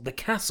castle. The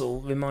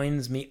castle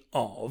reminds me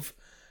of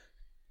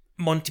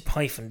Monty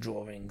Python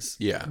drawings.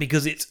 Yeah,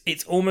 because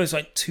it's almost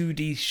like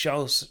 2D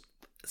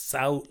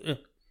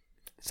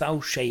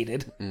cell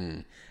shaded,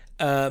 and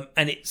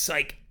it's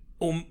like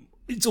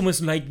it's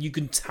almost like you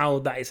can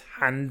tell that it's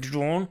hand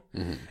drawn,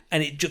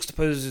 and it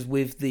juxtaposes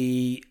with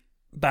the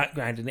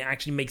background, and it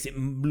actually makes it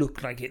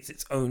look like it's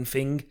its own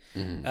thing,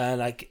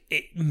 like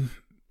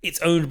it's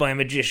owned by a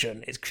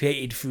magician. It's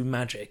created through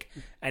magic,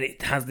 and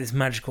it has this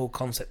magical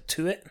concept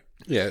to it.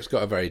 Yeah, it's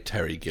got a very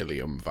Terry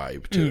Gilliam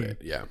vibe to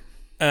it. Yeah.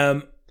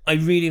 I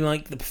really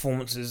like the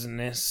performances in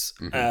this.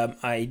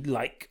 I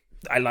like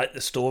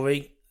the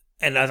story,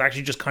 and I was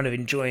actually just kind of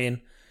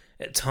enjoying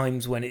at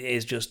times when it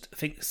is just, I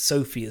think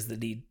Sophie is the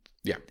lead.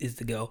 Yeah, is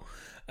the girl.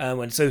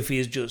 When Sophie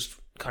is just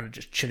kind of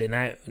just chilling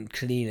out and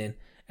cleaning,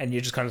 and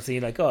you're just kind of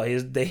seeing like, oh,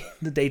 here's the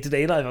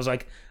day-to-day life. I was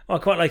like, oh, I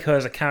quite like her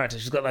as a character.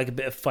 She's got like a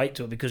bit of fight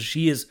to her because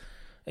she is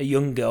a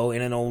young girl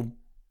in an old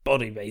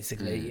body,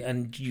 basically,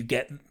 and you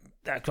get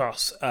that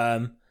across.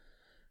 Yeah,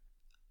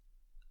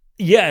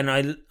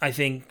 and I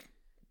think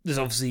there's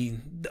obviously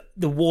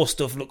the war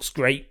stuff looks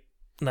great,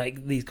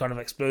 like these kind of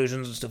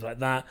explosions and stuff like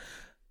that.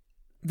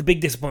 The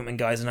big disappointment,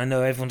 guys, and I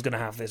know everyone's going to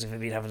have this if they've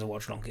been having to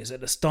watch long, is at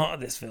the start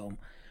of this film,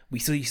 we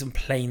see some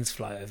planes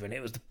fly over, and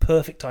it was the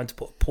perfect time to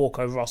put a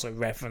Porco Rosso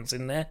reference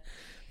in there.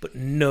 But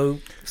no,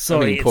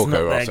 sorry, it's Porco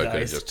not Rosso there, guys.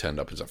 could have just turned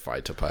up as a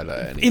fighter pilot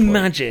at any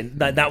Imagine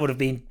that would have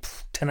been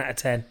 10 out of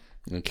 10.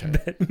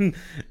 Okay.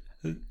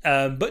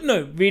 But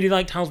no, really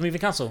liked Howl's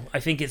Moving Castle.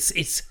 I think it's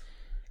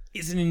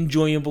an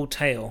enjoyable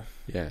tale.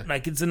 Yeah.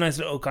 Like, it's a nice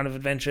little kind of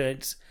adventure.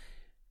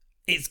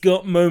 It's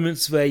got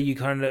moments where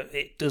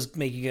it does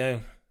make you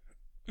go,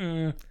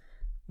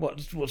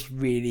 what's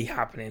really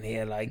happening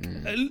here? Like,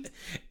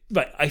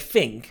 right, I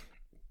think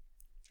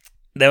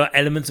there are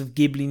elements of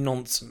Ghibli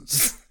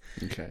nonsense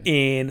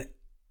in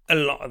a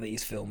lot of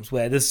these films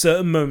where there's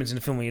certain moments in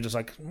the film where you're just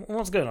like,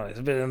 what's going on? It's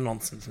a bit of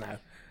nonsense now.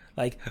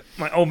 Like,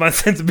 my old man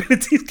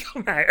sensibilities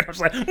come out, and I was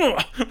like,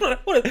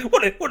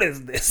 what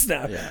is this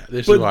now? Yeah,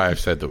 this is why I've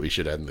said that we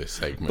should end this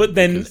segment. But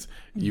then because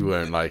you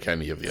weren't like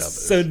any of the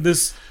others. So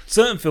there's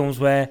certain films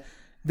where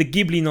the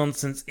Ghibli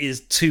nonsense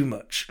is too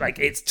much. Like,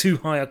 it's too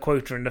high a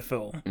quota in the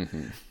film.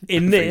 Mm-hmm.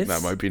 In I this, think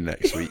that might be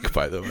next week,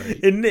 by the way.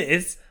 in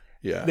this,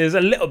 Yeah, there's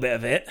a little bit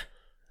of it,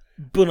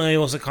 but I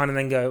also kind of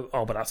then go,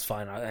 oh, but that's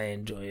fine. I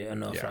enjoy it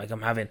enough. Yeah. Like,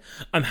 I'm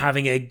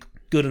having a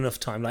good enough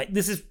time. Like,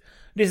 this is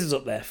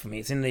up there for me.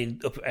 It's in the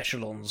upper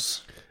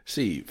echelons.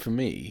 See, for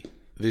me,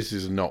 this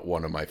is not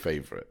one of my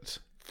favourites,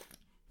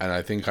 and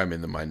I think I'm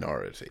in the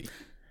minority.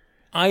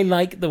 I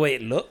like the way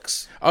it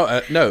looks,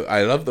 Oh no,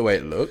 I love the way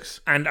it looks.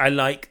 and I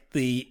like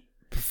the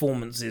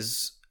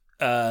performances.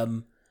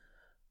 It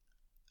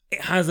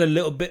has a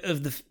little bit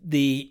of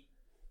the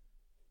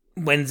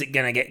when's it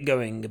gonna get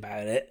going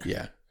about it,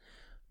 Yeah,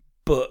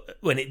 but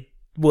when it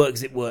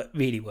works,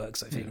 really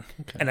works. I think,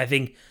 okay. and I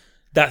think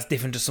that's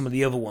different to some of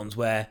the other ones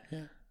where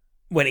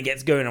when it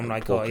gets going, I'm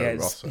like, Porco oh yeah,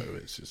 Rosso.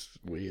 It's just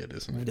weird,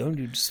 isn't it? don't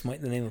you just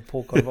smite the name of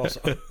Porco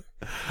Rosso?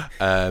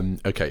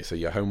 Okay, so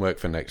your homework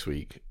for next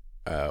week,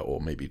 or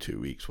maybe 2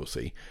 weeks, we'll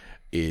see,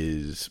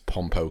 is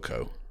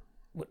Pompoko.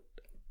 What?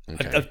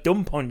 Okay. I've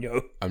done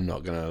Ponyo. I'm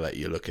not going to let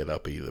you look it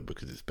up either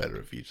because it's better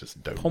if you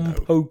just don't know.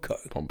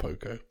 Pompoko.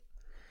 Pompoko.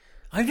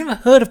 I've never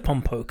heard of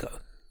Pompoko.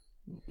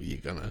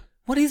 You're going to...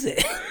 What is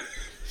it?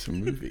 It's a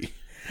movie.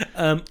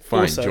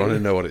 Fine. Do you want to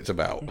know what it's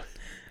about?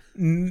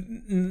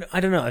 I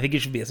don't know. I think it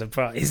should be a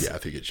surprise. Yeah, I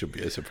think it should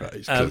be a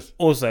surprise. 'Cause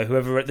Also,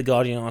 whoever wrote the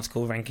Guardian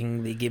article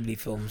ranking the Ghibli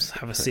films,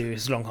 have a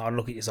serious, long, hard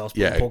look at yourselves.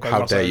 yeah, Porco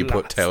how Rosso dare you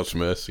put last. Tales from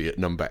Mercy at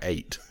number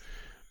 8?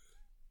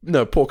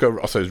 No, Porco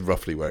Rosso is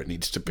roughly where it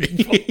needs to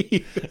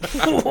be.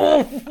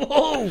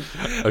 Whoa.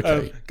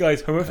 Okay.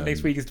 Guys, homework for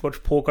next week is to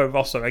watch Porco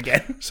Rosso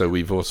again. So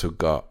we've also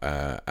got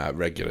a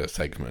regular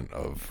segment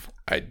of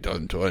I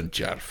don't want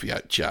your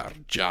future,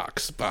 Jack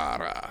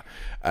Sparrow.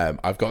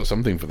 I've got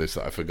something for this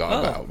that I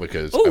forgot about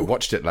because I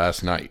watched it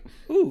last night.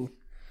 Ooh.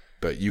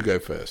 But you go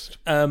first.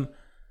 Do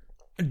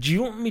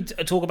you want me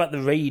to talk about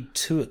the Raid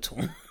 2 at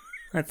all?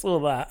 That's all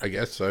that. I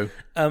guess so.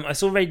 I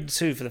saw Raid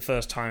 2 for the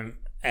first time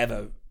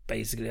ever,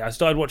 basically. I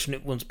started watching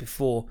it once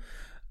before,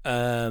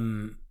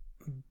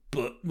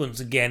 but once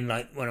again,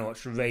 like when I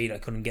watched Raid, I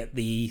couldn't get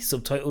the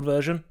subtitled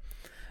version.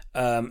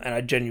 And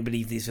I genuinely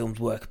believe these films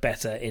work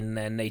better in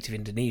their native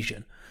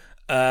Indonesian.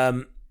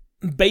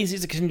 Basically,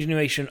 it's a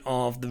continuation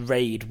of The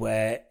Raid,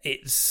 where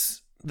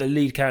it's the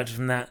lead character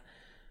from that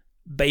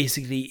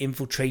basically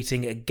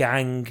infiltrating a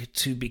gang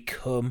to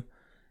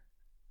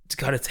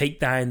kind of take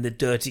down the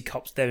dirty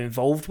cops they're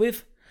involved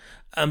with.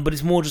 But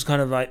it's more just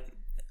kind of like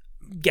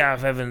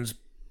Gareth Evans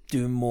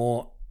doing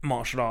more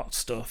martial arts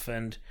stuff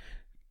and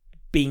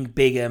being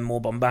bigger and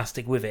more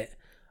bombastic with it.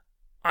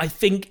 I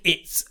think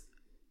the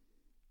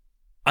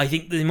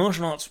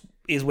martial arts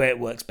is where it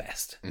works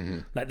best. Mm-hmm.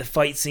 Like, the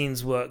fight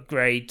scenes work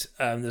great.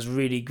 There's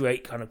really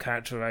great kind of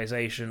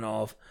characterization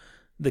of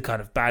the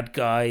kind of bad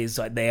guys.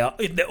 Like, they're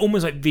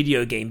almost like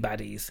video game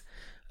baddies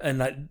and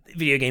like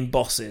video game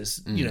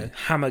bosses. You know,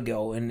 Hammer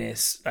Girl in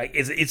this, like,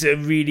 it's a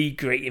really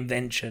great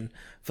invention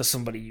for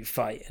somebody you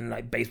fight, and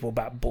like Baseball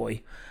Bat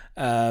Boy.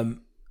 And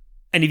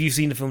if you've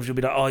seen the films, you'll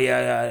be like, oh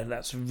yeah,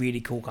 that's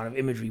really cool kind of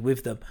imagery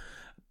with them.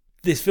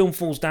 This film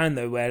falls down,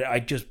 though, where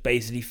I just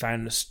basically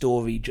found the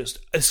story just...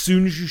 As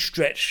soon as you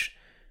stretch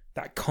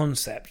that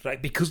concept,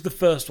 like, because the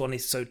first one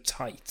is so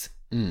tight,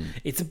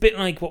 it's a bit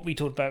like what we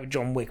talked about with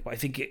John Wick, but I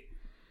think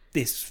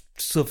this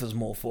suffers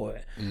more for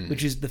it,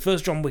 which is the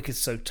first John Wick is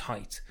so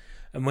tight.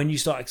 And when you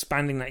start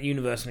expanding that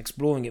universe and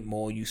exploring it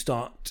more, you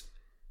start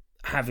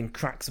having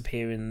cracks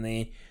appear on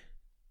the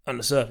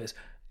surface.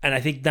 And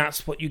I think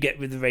that's what you get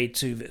with the Raid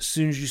 2, that as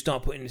soon as you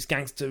start putting this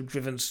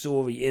gangster-driven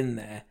story in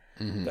there,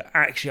 but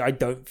actually I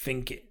don't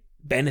think it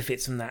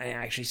benefits from that. It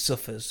actually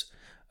suffers.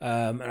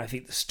 And I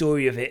think the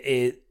story of it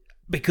is,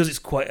 because it's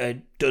quite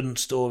a done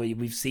story,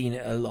 we've seen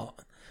it a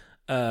lot,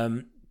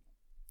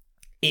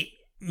 it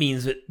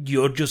means that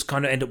you're just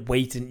kind of end up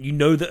waiting. You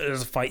know that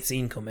there's a fight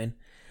scene coming,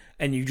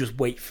 and you just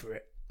wait for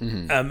it.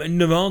 And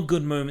there are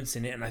good moments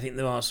in it, and I think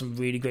there are some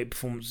really great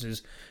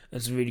performances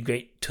and some really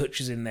great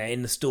touches in there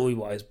in the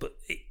story-wise, but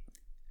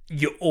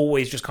you're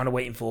always just kind of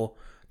waiting for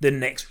the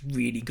next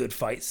really good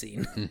fight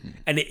scene.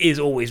 And it is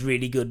always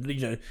really good.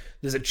 You know,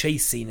 there's a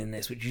chase scene in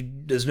this, which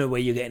there's no way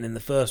you're getting in the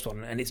first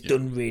one, and it's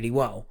done really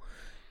well.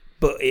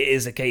 But it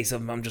is a case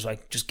of, I'm just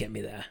like, just get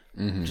me there.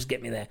 Just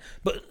get me there.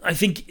 But I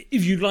think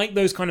if you like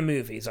those kind of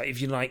movies, like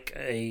if you like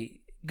a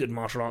good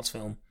martial arts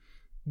film,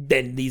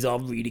 then these are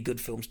really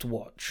good films to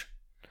watch.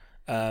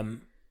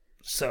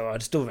 So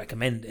I'd still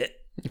recommend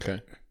it.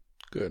 Okay,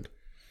 good.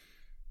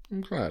 I'm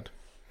glad.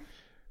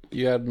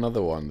 You had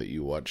another one that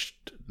you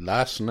watched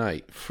last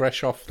night,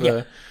 fresh off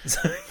the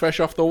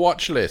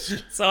watch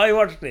list. So I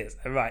watched this.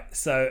 Right.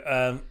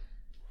 So,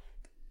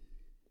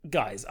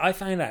 guys, I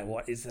found out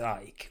what it's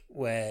like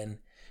when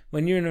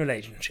you're in a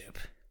relationship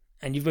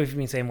and you've both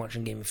been saying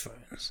watching Game of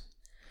Thrones,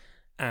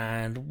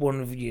 and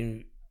one of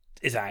you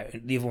is out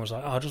and the other one's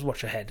like, oh, I'll just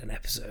watch ahead an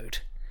episode,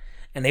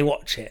 and they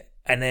watch it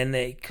and then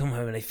they come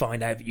home and they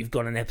find out that you've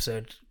gone an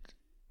episode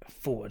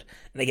forward,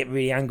 and they get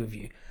really angry with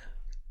you.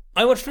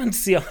 I watched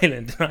Fantasy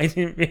Island, and I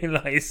didn't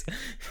realise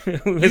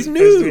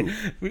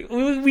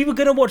we were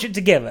going to watch it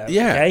together.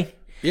 Yeah, okay?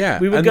 yeah,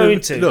 we were and going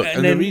the, to. Look, and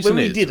the then reason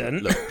when we is,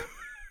 didn't, look,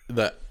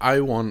 that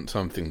I want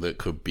something that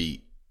could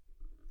beat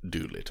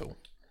Doolittle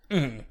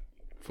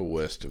for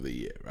worst of the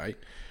year, right?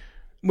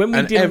 when we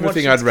And didn't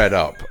everything watch I'd read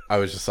up, I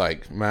was just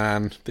like,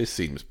 man, this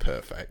seems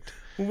perfect.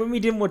 when we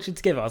didn't watch it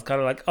together, I was kind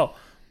of like, oh,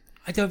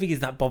 I don't think he's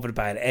that bothered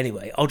about it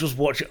anyway. I'll just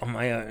watch it on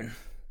my own.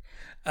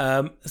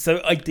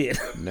 So I did.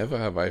 Never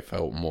have I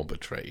felt more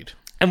betrayed.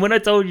 And when I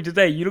told you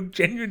today, you looked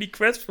genuinely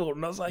crestfallen.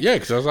 And I was like, Yeah,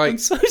 because I was like, I'm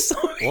so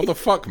sorry. what the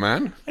fuck,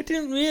 man? I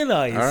didn't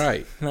realise. All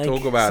right,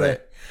 talk about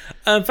it.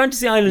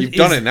 Fantasy Island You've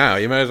done it now.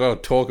 You may as well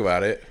talk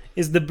about it.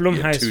 is the You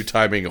Blumhouse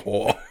two-timing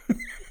whore.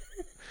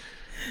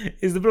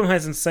 is the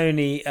Blumhouse and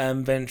Sony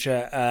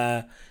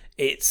venture.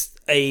 It's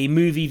a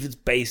movie that's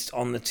based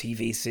on the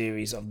TV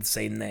series of the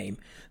same name.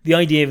 The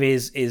idea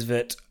is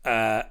that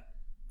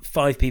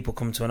 5 people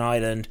come to an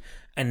island,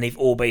 and they've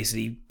all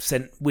basically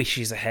sent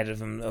wishes ahead of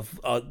them.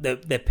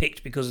 They're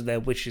picked because of their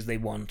wishes they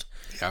want.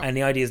 Yeah. And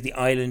the idea is the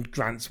island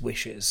grants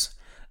wishes.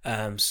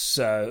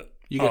 So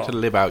You get to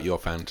live out your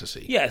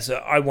fantasy. yeah, so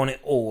I want it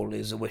all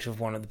is a wish of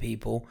one of the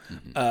people.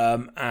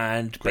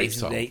 And Great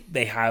basically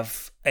they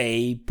have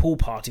a pool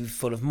party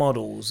full of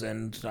models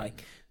and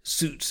like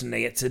suits, and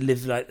they get to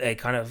live like their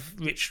kind of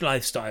rich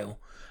lifestyle.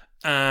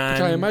 And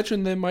But I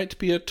imagine there might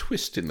be a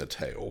twist in the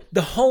tale.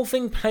 the whole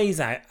thing plays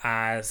out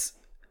as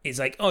it's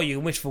like, oh, you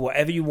can wish for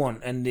whatever you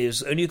want, and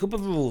there's only a couple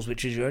of rules,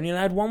 which is you're only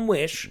allowed one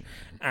wish,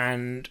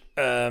 and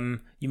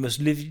you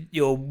must live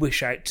your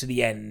wish out to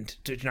the end,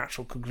 to its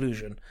natural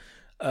conclusion.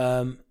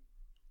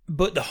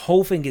 But the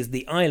whole thing is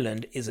the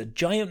island is a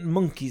giant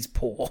monkey's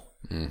paw,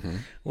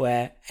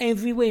 where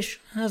every wish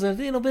has a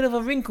little bit of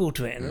a wrinkle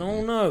to it, and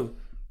oh no,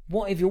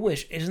 what if your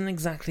wish isn't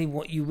exactly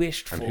what you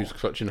wished for? And who's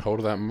clutching hold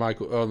of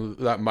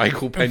that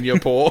Michael Pena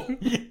paw?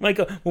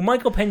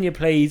 Michael Pena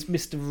plays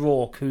Mr.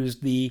 Rourke,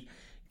 who's the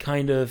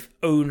kind of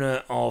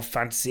owner of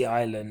Fantasy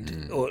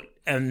Island,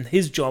 and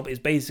his job is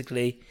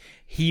basically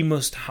he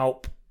must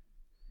help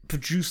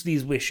produce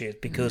these wishes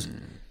because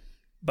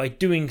by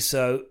doing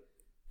so,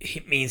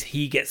 it means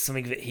he gets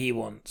something that he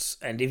wants,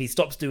 and if he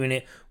stops doing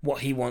it,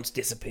 what he wants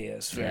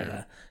disappears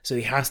forever. So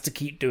he has to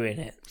keep doing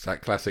it. It's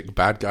that classic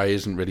bad guy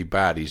isn't really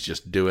bad, he's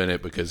just doing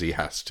it because he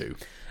has to.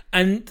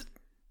 And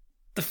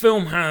the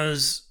film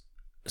has...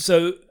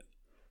 So,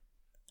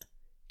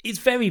 it's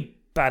very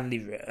badly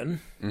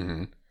written.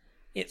 Mm-hmm.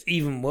 It's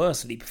even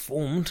worsely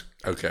performed.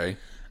 Okay.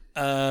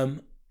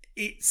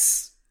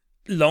 It's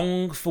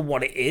long for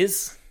what it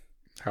is.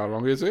 How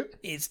long is it?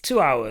 It's 2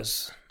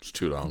 hours. It's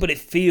too long. But it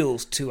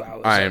feels 2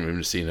 hours. I haven't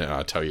even seen it, and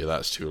I'll tell you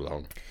that's too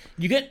long.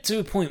 You get to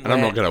a point And where...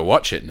 I'm not going to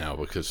watch it now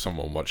because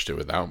someone watched it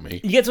without me.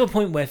 You get to a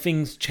point where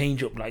things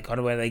change up, like kind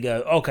of where they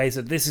go, okay,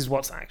 so this is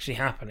what's actually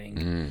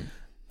happening.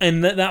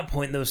 And at that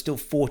point, there was still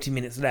 40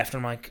 minutes left.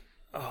 I'm like,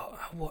 oh,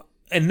 what?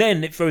 And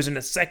then it throws in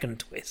a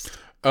second twist.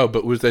 Oh,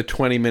 but was there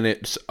 20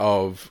 minutes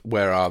of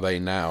where are they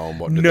now and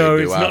what did No,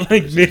 they do it's not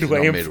afterwards? like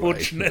midway, It's not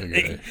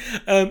unfortunately.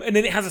 Okay. And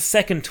then it has a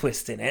second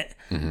twist in it,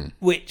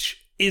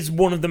 which is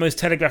one of the most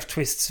telegraphed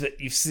twists that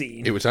you've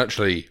seen. It was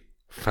actually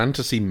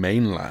Fantasy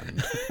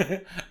Mainland.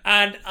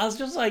 And I was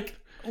just like,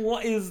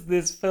 what is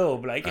this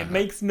film? Like, it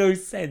makes no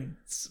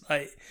sense.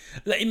 Like,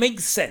 it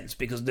makes sense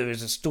because there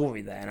is a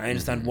story there, and I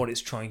understand what it's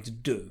trying to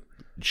do.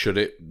 Should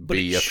it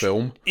be a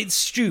film? It's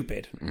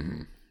stupid.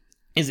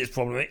 Is its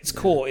problem? At its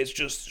core, it's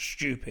just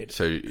stupid.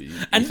 So you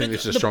think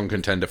it's a strong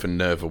contender for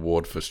Nerve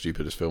Award for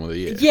Stupidest Film of the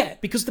Year? Yeah,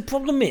 because the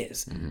problem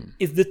is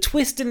the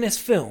twist in this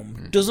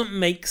film doesn't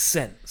make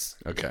sense.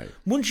 Okay.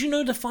 Once you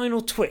know the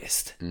final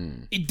twist,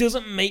 it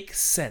doesn't make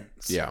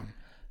sense. Yeah.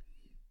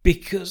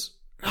 Because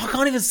I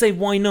can't even say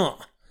why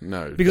not.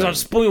 No. Because I've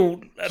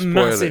spoiled a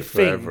massive it for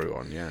thing.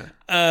 everyone,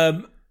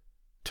 yeah.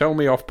 Tell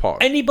me off pod.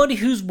 Anybody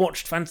who's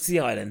watched Fantasy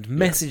Island,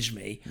 message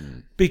me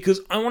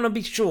because I want to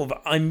be sure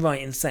that I'm right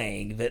in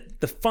saying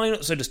that the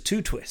final. So there's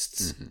 2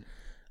 twists.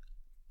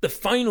 The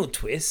final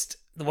twist,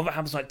 the one that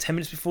happens like 10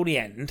 minutes before the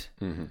end,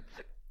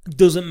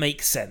 doesn't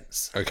make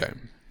sense. Okay.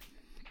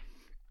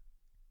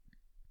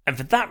 And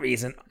for that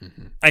reason,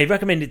 I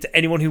recommend it to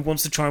anyone who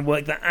wants to try and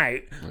work that out.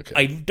 Okay.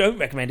 I don't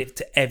recommend it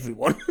to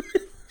everyone.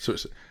 So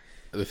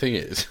the thing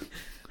is,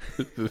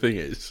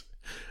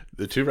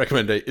 the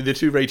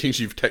two ratings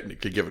you've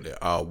technically given it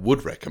are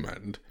would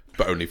recommend,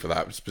 but only for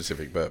that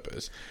specific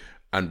purpose,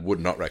 and would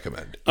not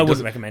recommend. I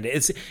wouldn't recommend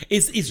it.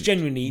 It's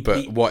genuinely.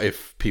 But what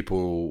if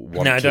people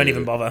want? No, don't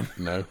even bother.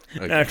 No,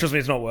 okay. No, trust me,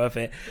 it's not worth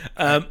it.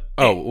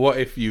 What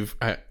if you've?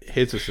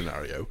 Here's a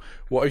scenario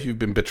What if you've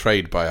been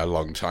betrayed by a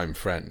long-time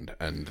friend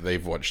and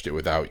they've watched it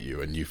without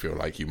you and you feel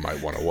like you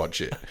might want to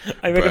watch it,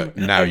 but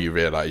now you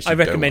realise you I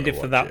recommend don't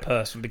it for that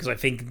person because I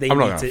think they I'm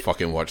not need going to to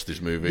fucking watch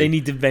this movie. they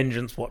need to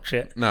vengeance watch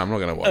it. No, I'm not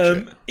going to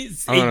watch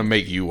It's I'm going to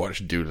make you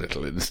watch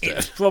Doolittle instead.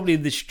 it's probably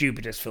the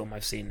stupidest film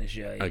I've seen this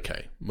year.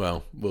 Okay,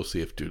 well, we'll see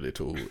if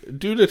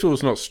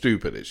Doolittle's not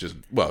stupid. It's just,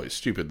 well, it's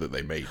stupid that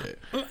they made it.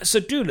 So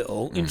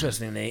Doolittle,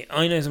 interestingly,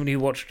 I know somebody who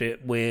watched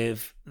it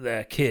with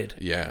their kid,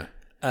 Yeah.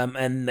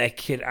 and their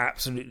kid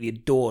absolutely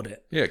adored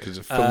it. Yeah, because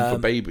it's a film for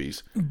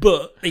babies.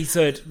 But they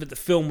said that the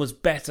film was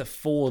better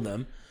for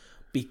them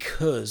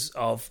because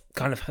of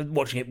kind of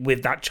watching it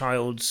with that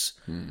child's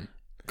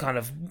kind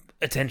of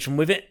attention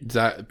with it. Does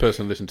that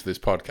person listen to this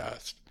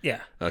podcast? Yeah.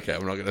 Okay,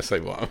 I'm not going to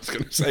say what I was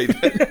going to say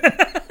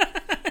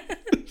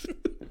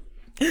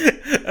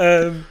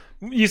then.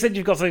 You said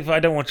you've got something for I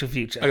Don't Want Your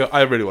Future.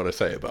 I really want to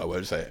say it, but I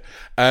won't say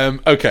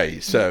it. Okay,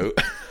 so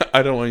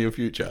I Don't Want Your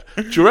Future.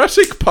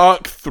 Jurassic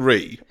Park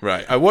 3.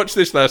 Right, I watched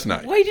this last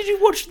night. Why did you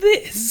watch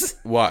this?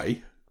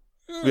 Why?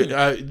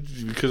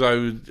 Because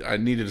I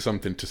needed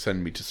something to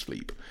send me to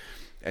sleep.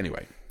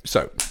 Anyway,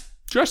 so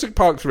Jurassic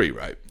Park 3,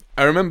 right?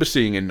 I remember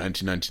seeing in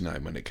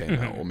 1999 when it came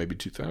out, or maybe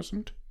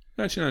 2000.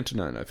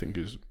 1999, I think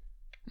is.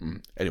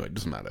 Anyway, it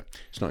doesn't matter.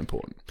 It's not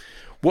important.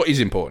 What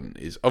is important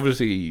is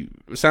obviously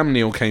Sam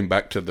Neill came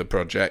back to the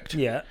project.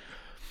 Yeah.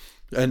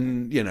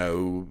 And, you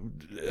know,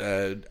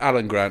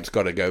 Alan Grant's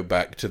got to go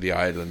back to the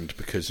island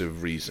because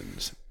of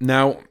reasons.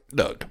 Now,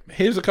 look,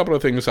 here's a couple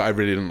of things that I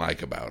really didn't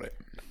like about it.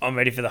 I'm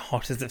ready for the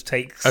hottest of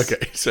takes.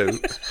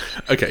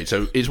 Okay,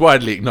 so it's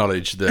widely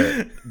acknowledged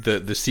that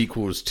the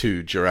sequels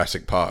to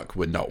Jurassic Park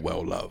were not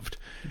well loved.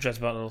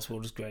 Jurassic Park Lost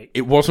World is great.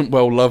 It wasn't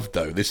well loved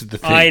though. This is the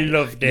thing. I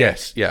loved it.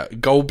 Yes, yeah.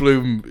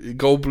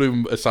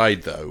 Goldblum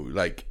aside though,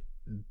 like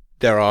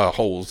there are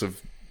holes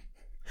of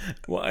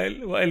what I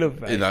love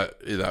about in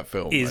that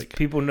film is like,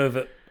 people know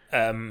that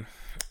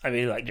I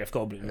really like Jeff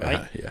Goldblum,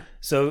 right? Yeah.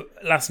 So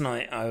last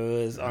night I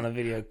was on a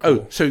video call.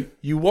 Oh, so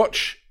you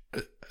watch?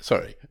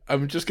 Sorry,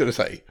 I'm just gonna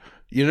say.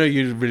 You know,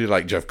 you really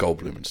like Jeff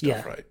Goldblum and stuff,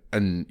 Yeah. right?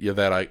 And you're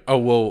there like, oh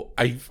well,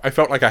 I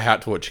felt like I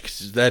had to watch it because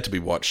it's there to be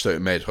watched, so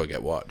it may as well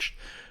get watched.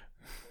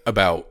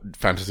 About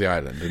Fantasy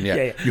Island, and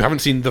Yeah. you haven't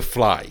seen The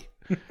Fly.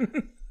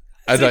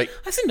 I've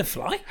seen The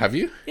Fly. have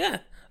you? Yeah.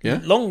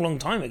 Yeah? Long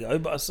time ago,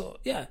 but I saw.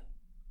 Yeah.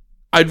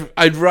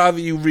 I'd rather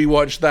you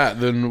rewatch that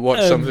than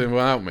watch something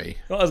without me.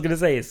 What I was going to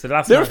say is, so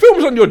last There are night.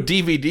 films on your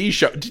DVD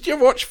show. Did you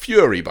ever watch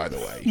Fury, by the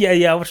way?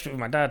 Yeah, I watched it with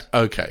my dad.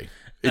 Okay.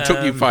 It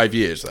took you 5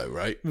 years, though,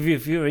 right? Review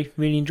of Fury,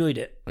 really enjoyed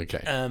it.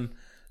 Okay.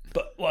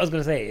 But what I was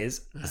going to say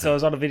is, so I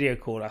was on a video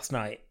call last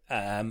night.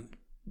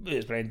 We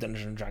was playing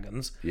Dungeons and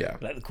Dragons. Yeah.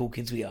 Like the cool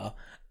kids we are.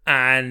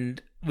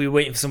 And we were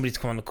waiting for somebody to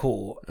come on the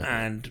call.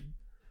 And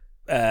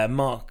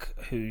Mark,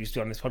 who used to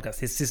be on this podcast,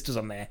 his sister's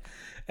on there.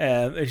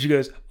 And she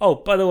goes, oh,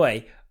 by the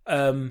way,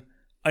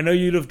 I know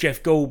you love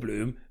Jeff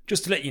Goldblum.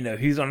 Just to let you know,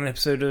 he's on an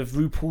episode of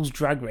RuPaul's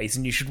Drag Race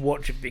and you should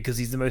watch it because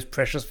he's the most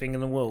precious thing in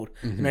the world.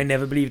 And I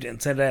never believed it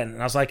until then.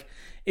 And I was like,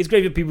 it's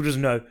great that people just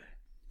know.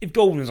 If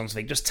Goldblum's on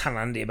something, just tell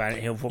Andy about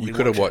it. He'll probably You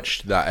could have watch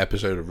watched that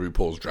episode of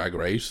RuPaul's Drag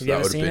Race. you That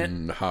ever would have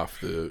seen been half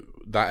the...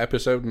 That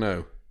episode? No.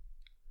 it.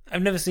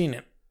 I've never seen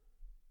it.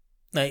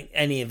 Like,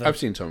 any of them. I've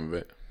seen some of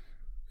it.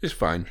 It's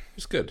fine.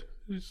 It's good.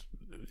 It's,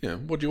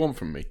 what do you want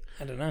from me?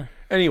 I don't know.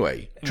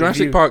 Anyway,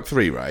 Jurassic Park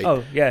 3, right?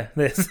 Oh, yeah,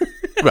 this.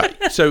 Right.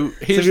 So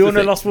here's So we all the know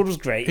thing. Lost World was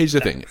great. Here's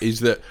the thing, is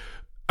that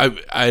I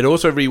had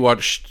also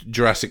rewatched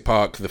Jurassic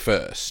Park the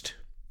first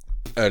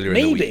earlier in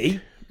the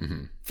week.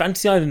 Maybe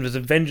Fantasy Island was a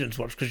vengeance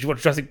watch because you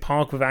watched Jurassic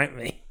Park without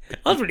me.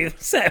 I was really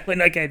upset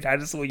when I came down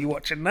and saw you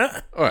watching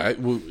that. All right,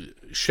 well,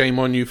 shame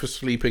on you for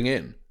sleeping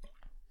in.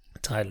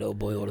 Tired little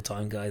boy all the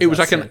time, guys. It was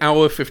like an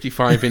hour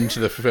 55 into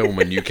the film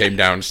when you came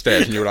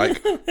downstairs and you were like,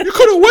 you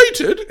could have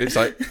waited. It's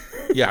like,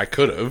 yeah, I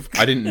could have.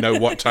 I didn't know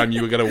what time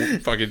you were going to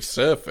fucking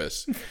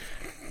surface.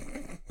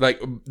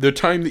 Like, the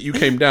time that you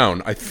came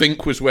down, I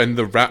think, was when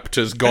the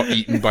raptors got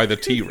eaten by the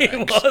T-Rex.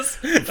 It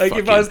was. Like,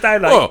 if I was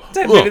down, like,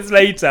 10 look, minutes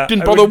later...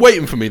 Didn't I bother would-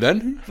 waiting for me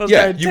then. if I was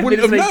Yeah, down you 10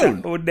 wouldn't have minutes later,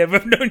 known. I would never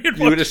have known you'd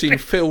You would have watched seen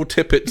it. Phil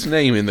Tippett's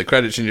name in the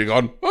credits and you'd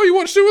gone, oh, you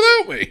watched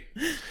it without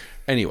me.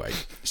 Anyway,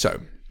 so...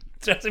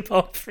 Jurassic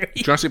Park 3.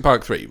 Jurassic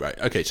Park 3, right.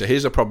 Okay, so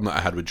here's a problem that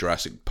I had with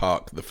Jurassic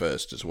Park the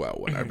first as well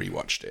when I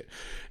rewatched it,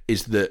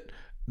 is that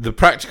the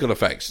practical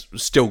effects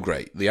still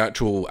great. The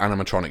actual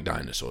animatronic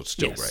dinosaurs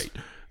still Yes. great.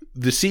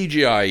 The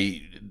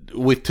CGI,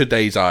 with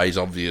today's eyes,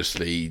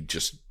 obviously,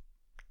 just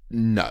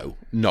no,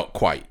 not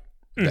quite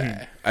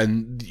there.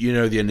 And you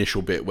know the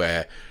initial bit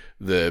where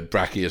the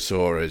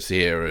Brachiosaur is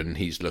here and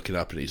he's looking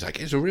up and he's like,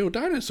 it's a real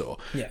dinosaur.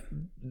 Yeah.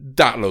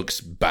 That looks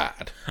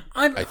bad.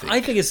 I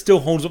think it still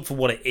holds up for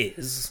what it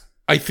is.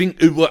 I think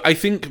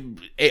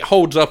it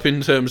holds up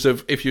in terms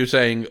of if you're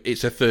saying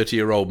it's a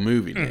 30-year-old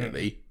movie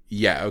nearly.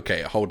 Yeah,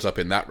 okay, it holds up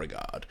in that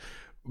regard.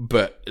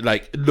 But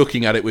like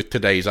looking at it with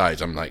today's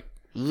eyes, I'm like,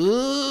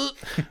 ugh.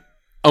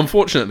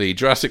 Unfortunately,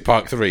 Jurassic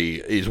Park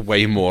 3 is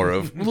way more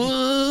of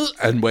ugh,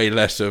 and way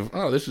less of,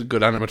 oh, this is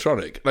good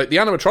animatronic. Like the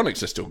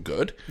animatronics are still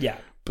good, Yeah.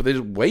 but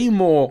there's way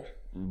more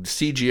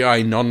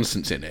CGI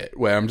nonsense in it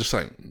where I'm just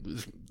like,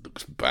 this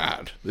looks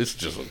bad. This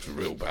just looks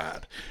real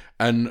bad.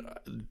 And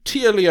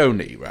Tia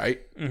Leone,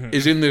 right,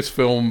 is in this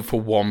film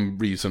for one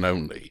reason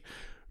only,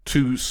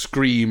 to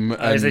scream.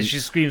 And she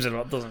screams a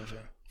lot, doesn't she?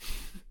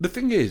 the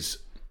thing is,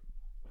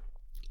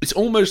 it's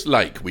almost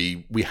like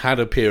we had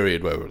a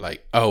period where we're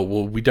like, oh,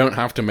 well, we don't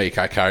have to make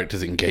our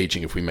characters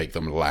engaging if we make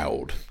them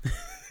loud.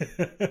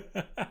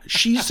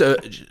 She's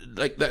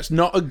that's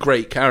not a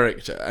great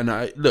character. And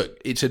look,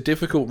 it's a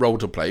difficult role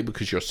to play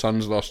because your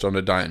son's lost on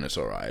a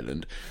dinosaur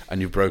island and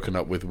you've broken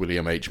up with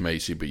William H.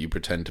 Macy, but you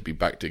pretend to be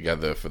back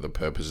together for the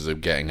purposes of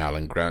getting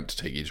Alan Grant to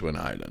take you to an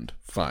island.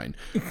 Fine.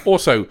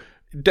 Also,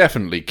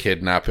 definitely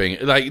kidnapping.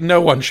 Like,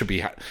 no one should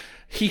be...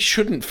 He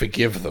shouldn't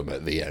forgive them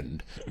at the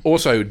end.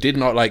 Also, did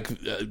not like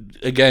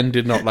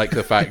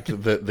the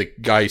fact that the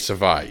guy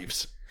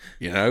survives,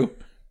 you know?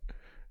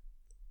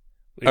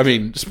 I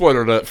mean,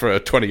 spoiler alert for a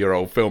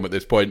 20-year-old film at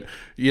this point.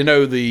 You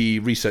know the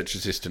research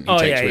assistant he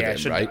takes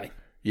with him, right? Die.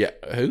 Yeah,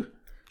 who?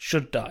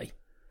 Should die.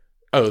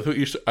 Oh,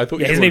 I thought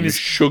his name is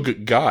Sugar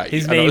Guy.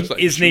 His name is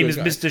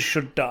Mr.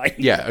 Should Die.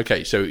 Yeah,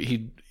 okay, so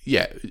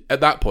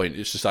at that point,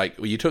 it's just like,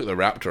 well, you took the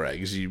raptor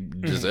eggs, you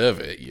deserve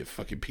it, you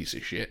fucking piece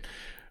of shit.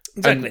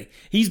 Exactly.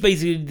 He's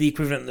basically the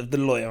equivalent of the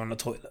lawyer on the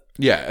toilet.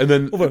 Yeah, and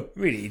then... Although,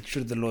 really,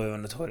 should the lawyer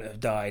on the toilet have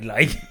died?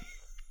 Like...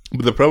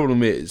 But the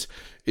problem is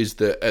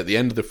that at the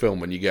end of the film,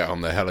 when you get on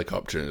the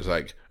helicopter and it's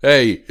like,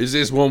 hey, is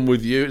this one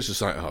with you? It's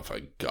just like, oh, for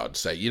God's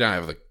sake, you don't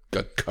have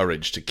the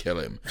courage to kill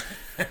him.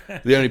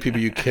 The only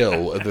people you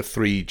kill are the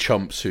three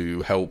chumps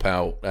who help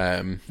out...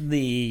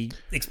 the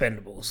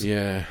Expendables.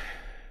 Yeah.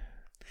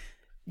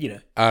 You know.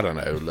 I don't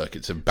know. Look,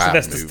 it's a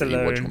bad Sylvester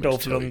movie. Stallone,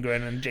 Dolph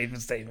Lundgren, and Jason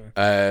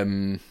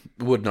Statham.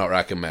 Would not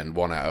recommend.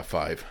 1 out of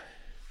 5.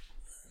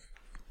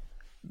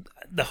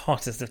 The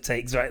hottest of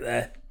takes right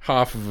there.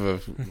 Half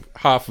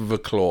of a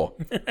claw.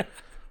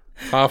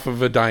 Half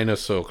of a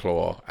dinosaur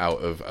claw out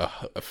of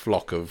a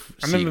flock of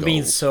seagulls. I remember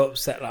being so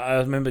upset. Like,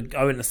 I went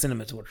to the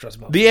cinema to watch Jurassic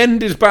Park. The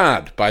end is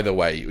bad, by the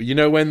way. You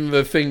know, when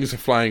the things are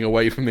flying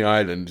away from the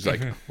island, it's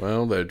like,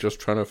 well, they're just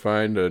trying to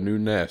find a new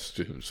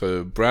nest.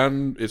 So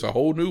it's a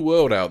whole new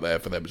world out there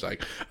for them. It's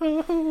like,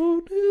 a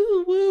whole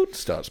new world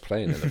starts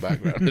playing in the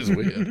background. It's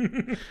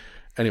weird.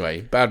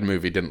 Anyway, bad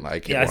movie, didn't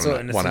like it. Yeah, I saw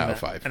it in the 1 cinema, out of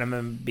 5. And I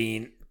remember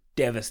being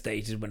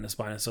devastated when the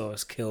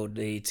Spinosaurus killed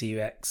the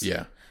T-Rex.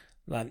 Yeah.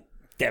 Like,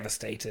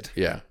 devastated.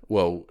 Yeah.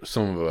 Well,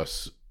 some of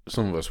us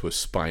were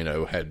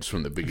Spino heads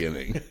from the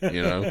beginning,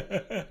 you know?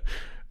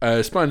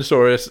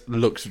 Spinosaurus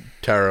looks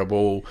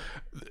terrible.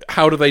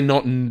 How do they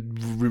not...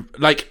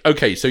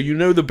 okay, so you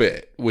know the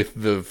bit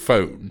with the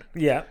phone.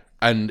 Yeah.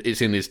 And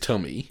it's in his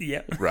tummy.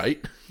 Yeah.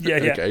 Right? Yeah.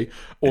 Okay.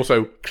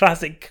 Also...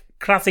 Classic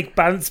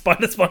band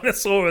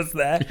Spinosaurus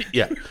there.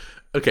 Yeah.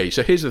 Okay,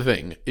 so here's the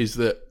thing, is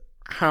that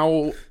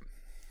how...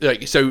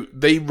 so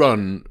they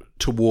run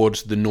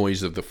towards the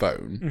noise of the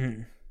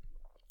phone,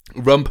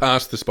 run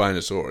past the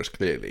Spinosaurus,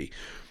 clearly,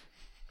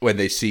 when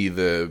they see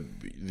the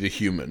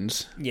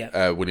humans,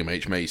 William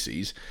H.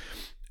 Macy's,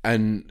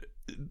 and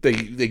they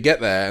get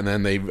there, and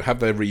then they have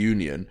their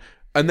reunion,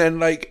 and then,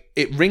 like,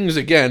 it rings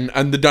again,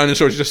 and the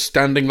dinosaur is just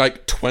standing,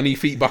 like, 20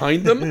 feet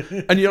behind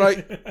them, and you're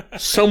like,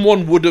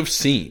 someone would have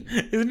seen.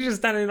 Isn't he just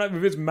standing, like,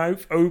 with his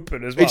mouth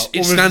open as well?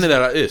 It's standing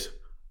there like this.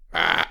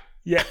 Ah.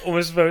 Yeah,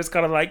 almost where it's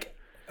kind of, like,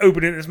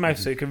 opening its mouth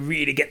so it can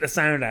really get the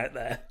sound out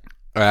there.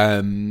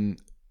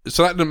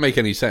 So that doesn't make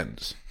any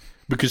sense,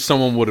 because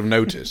someone would have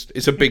noticed.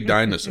 It's a big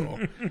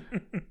dinosaur.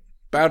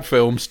 Bad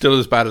film, still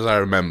as bad as I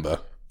remember.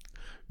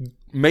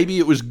 Maybe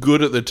it was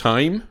good at the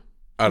time.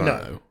 I don't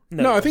know.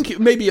 No, I think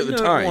maybe at the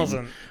time. It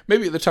wasn't.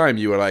 Maybe at the time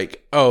you were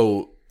like,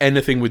 oh,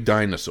 anything with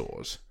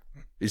dinosaurs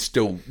is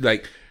still,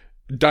 like,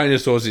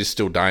 dinosaurs is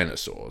still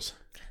dinosaurs.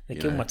 They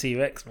killed my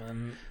T-Rex,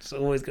 man. It's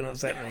always going to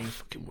upset me.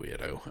 Fucking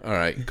weirdo. All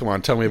right, come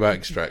on, tell me about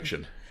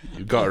Extraction.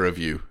 You've got a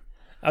review.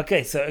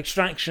 Okay, so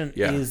Extraction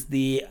is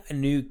the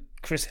new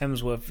Chris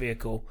Hemsworth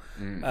vehicle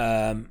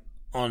on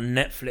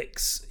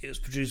Netflix. It was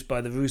produced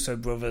by the Russo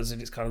brothers,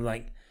 and it's kind of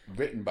like...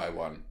 Written by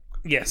one.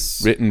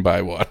 Yes. Written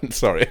by one.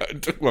 Sorry, I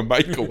took my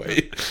mic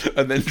away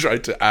and then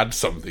tried to add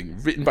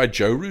something. Written by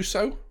Joe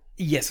Russo?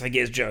 Yes, I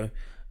guess Joe.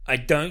 I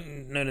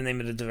don't know the name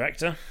of the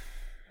director.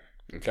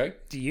 Okay.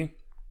 Do you?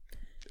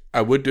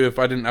 I would do if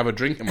I didn't have a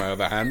drink in my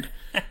other hand.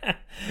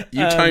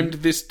 You timed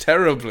this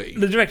terribly.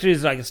 The director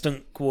is like a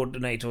stunt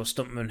coordinator or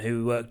stuntman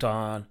who worked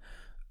on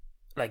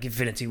like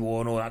Infinity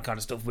War and all that kind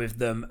of stuff with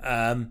them.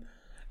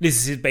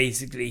 This is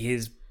basically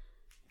his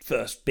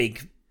first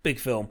big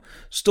film.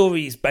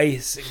 Story is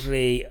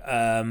basically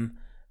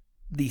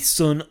the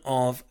son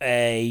of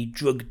a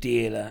drug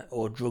dealer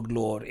or drug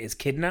lord is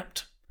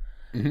kidnapped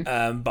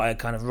by a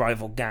kind of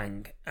rival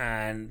gang,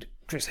 and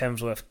Chris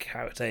Hemsworth's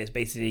character is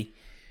basically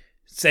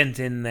sent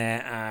in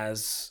there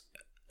as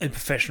a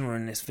professional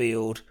in this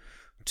field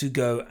to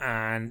go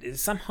and... Is it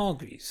Sam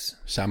Hargreaves?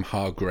 Sam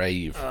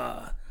Hargrave.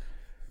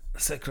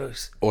 So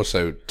close.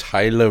 Also,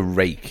 Tyler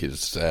Rake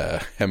is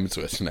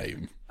Hemsworth's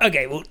name.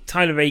 Okay, well,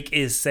 Tyler Rake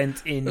is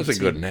sent in. That's a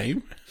good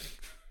name.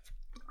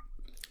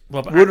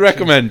 Would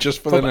recommend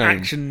just for the name.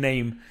 Action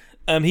name.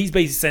 He's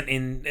basically sent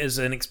in as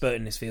an expert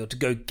in this field to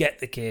go get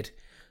the kid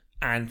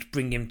and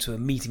bring him to a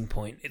meeting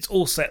point. It's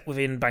all set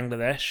within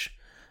Bangladesh,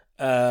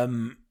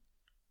 and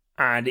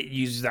it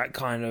uses that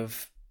kind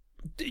of...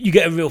 You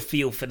get a real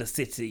feel for the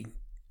city,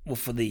 or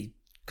for the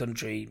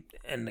country,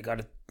 and the kind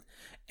of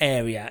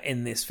area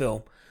in this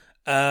film.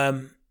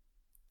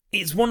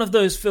 It's one of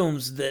those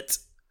films that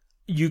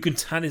you can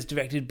tell is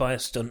directed by a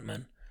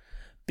stuntman,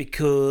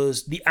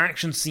 because the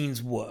action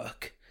scenes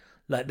work.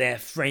 Like, they're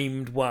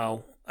framed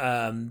well.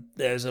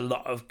 There's a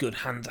lot of good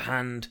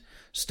hand-to-hand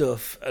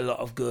stuff, a lot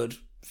of good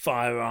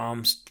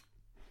firearms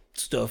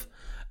stuff,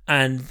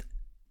 and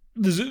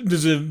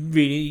there's a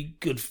really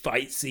good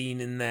fight scene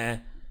in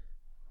there.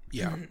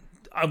 Yeah,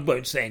 I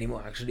won't say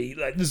anymore. Actually,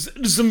 like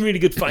there's some really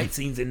good fight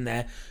scenes in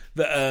there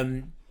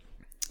that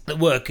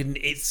work, and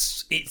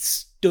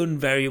it's done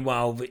very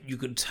well. That you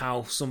could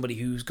tell somebody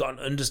who's got an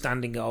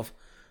understanding of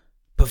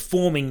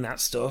performing that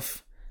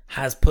stuff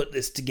has put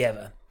this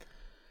together.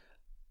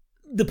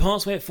 The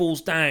parts where it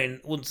falls down,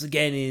 once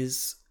again,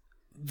 is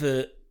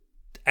that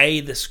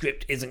the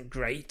script isn't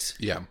great.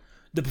 Yeah.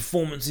 The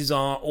performances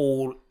are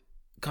all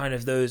kind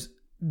of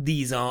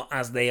these are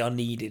as they are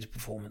needed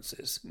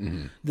performances.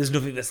 Mm-hmm. There's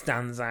nothing that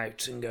stands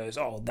out and goes,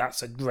 oh,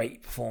 that's a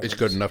great performance. It's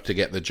good enough to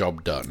get the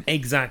job done.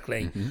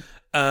 Exactly.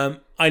 Mm-hmm.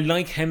 I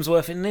like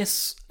Hemsworth in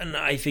this, and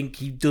I think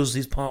he does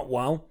his part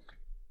well,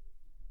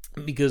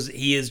 because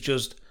he is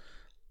just...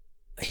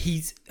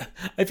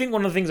 I think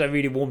one of the things I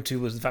really warmed to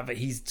was the fact that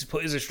he's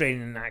put his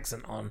Australian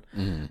accent on,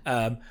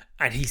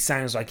 and he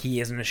sounds like he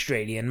is an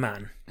Australian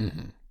man.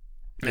 Mm-hmm.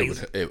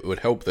 It would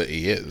help that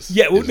he is.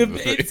 Yeah, well,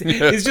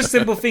 it's just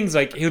simple things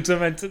like he turns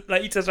around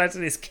to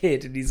this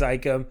kid and he's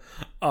like, "Oh,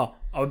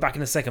 I'll be back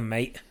in a second,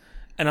 mate."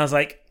 And I was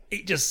like,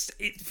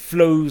 it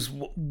flows.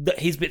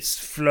 His bits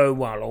flow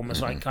well,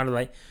 almost like kind of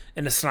like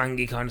in the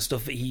slangy kind of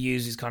stuff that he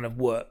uses kind of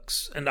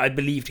works. And I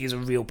believed he's a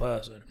real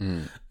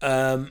person.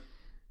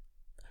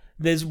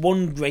 There's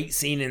one great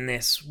scene in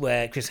this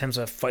where Chris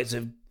Hemsworth fights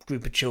a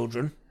group of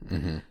children.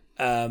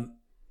 Mm-hmm.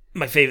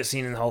 My favourite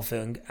scene in the whole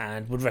thing,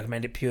 and would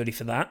recommend it purely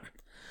for that.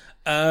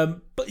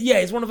 But yeah,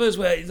 it's one of those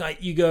where it's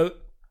like you go,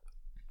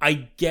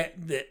 I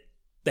get that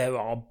there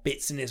are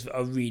bits in this that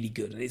are really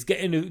good, and it's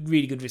getting a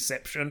really good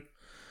reception.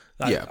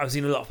 Like, yeah. I've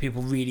seen a lot of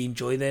people really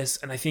enjoy this,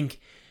 and I think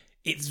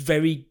it's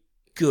very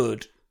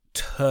good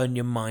turn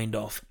your mind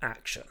off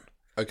action.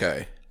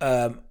 Okay.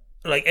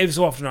 Like, every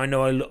so often I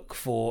know I look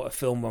for a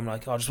film where I'm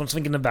like, I just want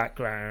something in the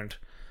background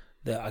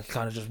that I can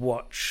kind of just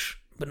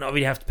watch, but not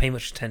really have to pay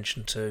much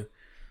attention to,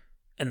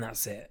 and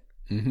that's it.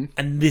 Mm-hmm.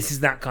 And this is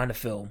that kind of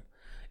film.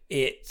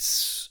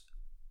 It's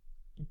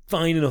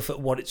fine enough at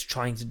what it's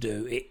trying to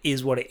do. It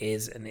is what it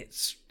is, and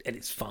it's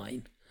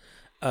fine.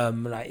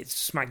 Like, it's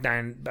smack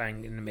down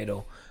bang in the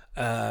middle.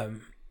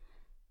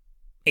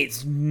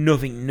 It's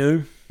nothing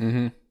new,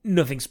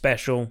 nothing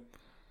special,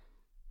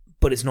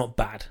 but it's not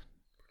bad.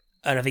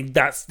 And I think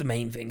that's the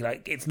main thing.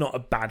 Like, it's not a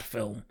bad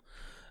film.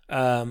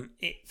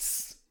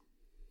 It's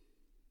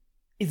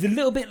a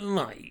little bit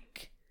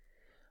like...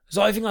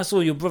 So I think I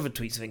saw your brother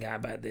tweet something out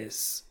about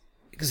this,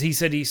 because he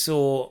said he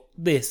saw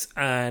this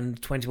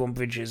and 21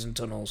 Bridges and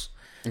Tunnels,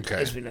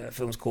 as we know the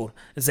film's called,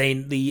 and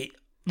saying the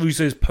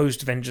Russo's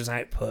post-Avengers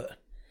output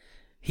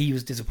he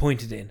was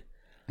disappointed in.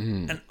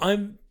 And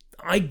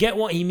I get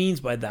what he means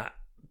by that,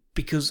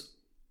 because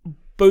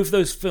both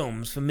those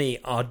films, for me,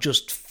 are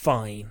just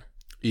fine.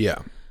 Yeah.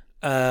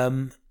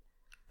 And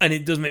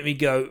it does make me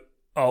go,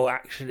 oh,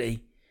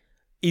 actually,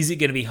 is it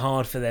going to be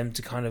hard for them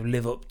to kind of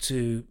live up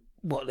to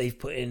what they've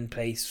put in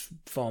place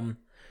from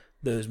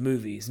those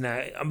movies?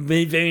 Now, I'm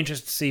very, very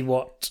interested to see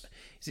what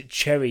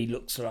Cherry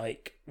looks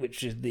like,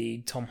 which is the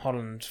Tom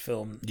Holland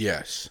film.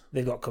 Yes.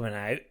 They've got coming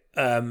out.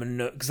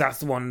 Because that's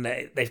the one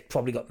that they've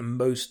probably got the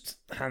most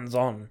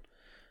hands-on,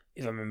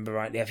 if I remember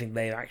rightly. I think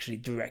they're actually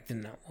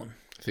directing that one.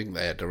 I think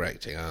they're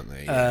directing, aren't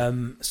they? Yeah.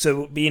 So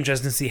it'll be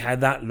interesting to see how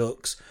that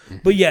looks. Mm-hmm.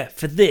 But yeah,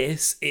 for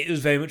this, it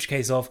was very much a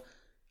case of,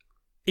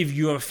 if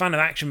you're a fan of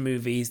action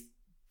movies,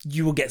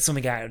 you will get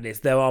something out of this.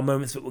 There are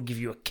moments that will give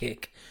you a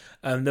kick.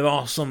 There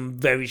are some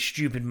very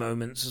stupid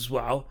moments as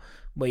well,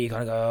 where you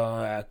kind of go,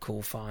 oh, yeah,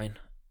 cool, fine.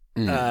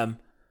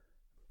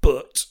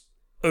 But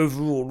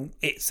overall,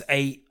 it's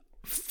a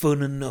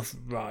fun enough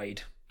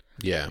ride.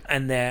 Yeah.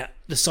 And the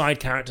side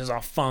characters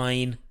are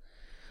fine.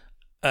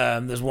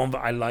 There's one that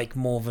I like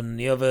more than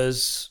the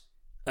others,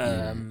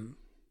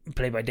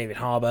 played by David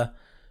Harbour,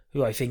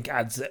 who I think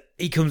adds...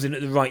 He comes in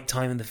at the right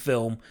time in the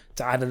film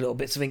to add a little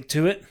bit something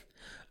to it.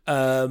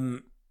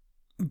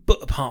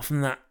 But apart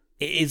from that,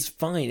 it is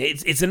fine.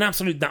 It's an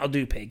absolute that'll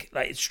do pig.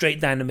 Like, it's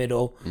straight down the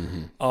middle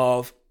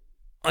of...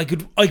 I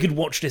could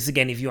watch this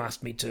again if you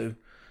asked me to,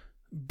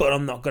 but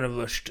I'm not going to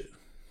rush to,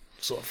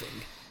 sort of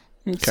thing.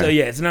 Okay. So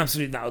yeah, it's an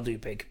absolute that'll do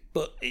pig.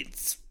 But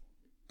it's...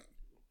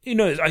 Who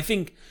knows? I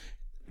think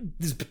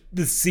there's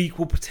the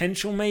sequel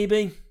potential,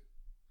 maybe.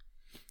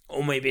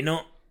 Or maybe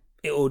not.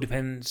 It all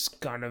depends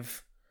kind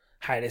of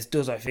how this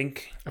does, I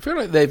think. I feel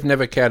like they've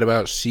never cared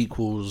about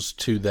sequels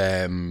to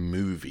their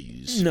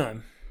movies.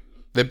 No.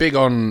 they're big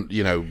on,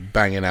 you know,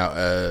 banging out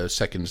a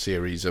second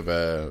series of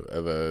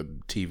a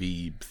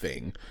TV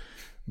thing,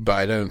 but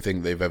I don't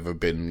think they've ever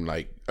been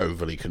like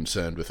overly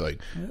concerned with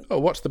like, oh,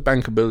 what's the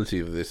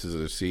bankability of this as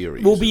a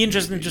series? Well, it'll be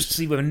interesting just to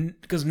see whether,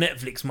 because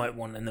Netflix might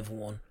want another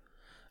one.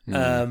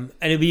 And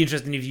it'd be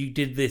interesting if you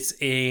did this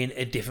in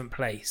a different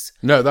place.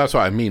 No, that's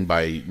what I mean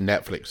by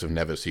Netflix have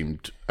never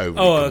seemed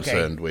overly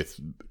concerned with,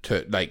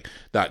 like,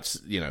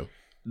 that's, you know,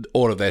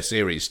 all of their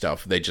series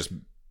stuff, they just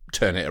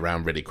turn it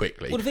around really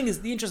quickly. Well,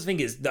 the interesting thing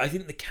is that I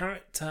think the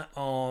character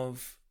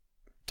of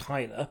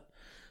Tyler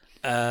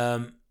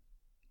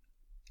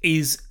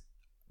is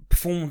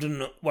performed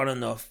well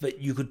enough that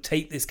you could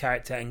take this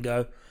character and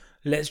go,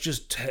 let's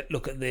just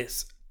look at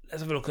this.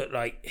 Let's have a look at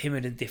like him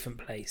in a different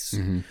place,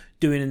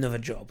 doing another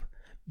job.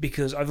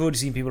 Because I've already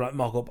seen people like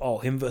mark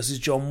up, him versus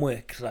John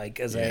Wick,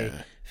 like as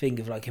a thing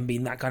of like him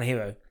being that kind of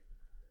hero.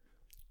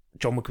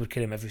 John Wick would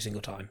kill him every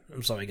single time.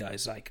 I'm sorry,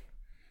 guys, like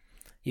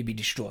he'd be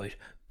destroyed.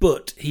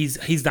 But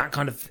he's that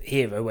kind of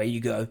hero where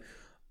you go,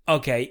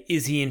 okay,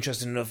 is he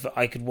interesting enough that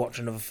I could watch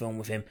another film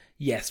with him?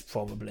 Yes,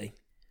 probably.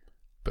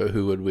 But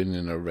who would win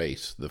in a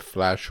race, the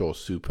Flash or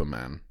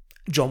Superman?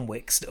 John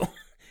Wick still.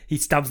 He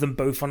stabs them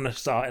both on the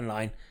starting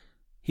line.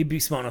 He'd be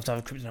smart enough to have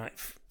a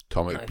kryptonite.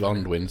 Atomic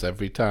Blonde wins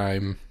every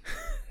time.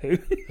 Who?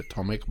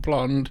 Atomic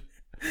Blonde.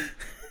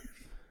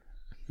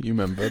 You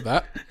remember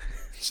that?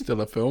 Still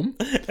a film.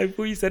 I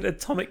thought you said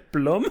Atomic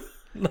Blum,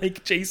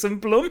 like Jason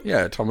Blum.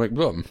 Yeah, Atomic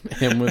Blum.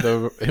 Him with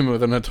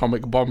an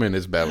atomic bomb in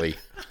his belly.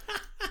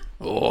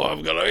 Oh,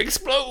 I'm gonna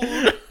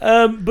explode.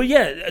 But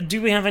yeah,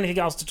 do we have anything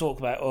else to talk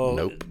about? Or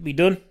nope. We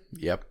done?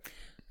 Yep.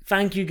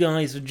 Thank you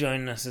guys for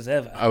joining us as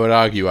ever. I would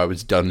argue I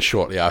was done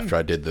shortly after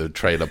I did the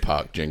trailer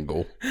park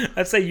jingle.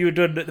 I'd say you were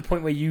done at the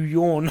point where you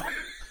yawn.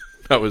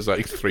 That was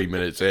like 3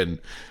 minutes in.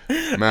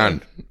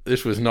 Man,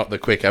 this was not the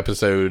quick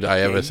episode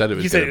I ever said it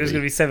was. You said it was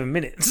going to be 7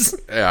 minutes.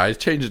 Yeah, I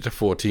changed it to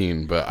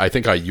 14, but I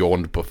think I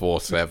yawned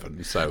before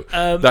 7, so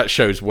that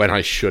shows when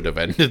I should have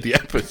ended the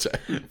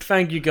episode.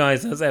 Thank you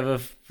guys as ever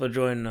for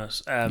joining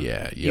us.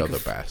 Yeah, you're the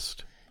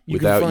best.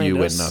 Without you,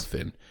 we're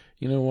nothing.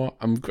 You know what?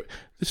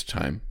 This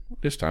time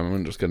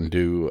I'm just going to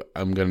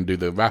do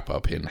the wrap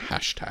up in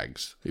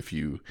hashtags. If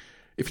you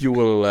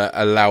will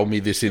allow me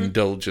this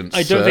indulgence.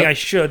 I don't think I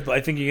should, but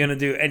I think you're going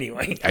to do it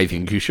anyway. I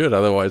think you should,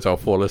 otherwise I'll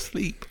fall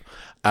asleep.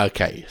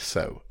 Okay,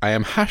 so I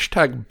am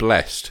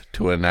 #blessed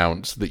to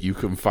announce that you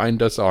can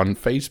find us on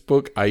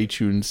Facebook,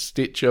 iTunes,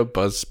 Stitcher,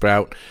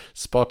 Buzzsprout,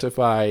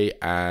 Spotify,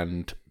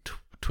 and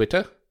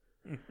Twitter.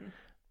 Mm-hmm.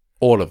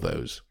 All of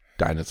those.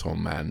 Dinosaur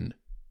Man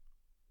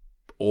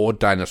or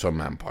Dinosaur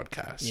Man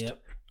Podcast. Yep.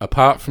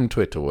 Apart from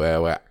Twitter,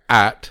 where we're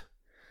at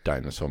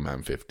Dinosaur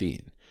Man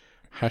 15.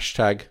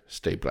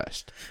 #stay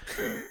blessed.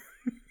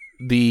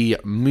 The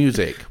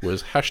music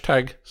was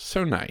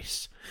 #so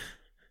nice.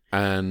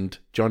 And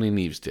Johnny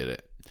Neves did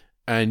it.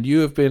 And you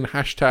have been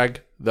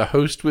 #the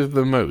host with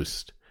the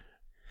most,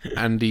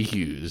 Andy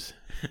Hughes.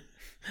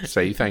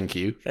 Say thank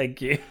you.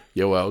 Thank you.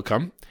 You're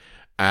welcome.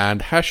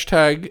 And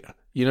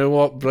you know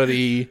what,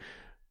 bloody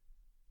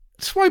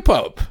swipe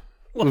up.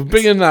 What? We're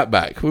bringing that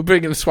back. We're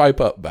bringing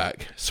swipe up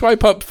back.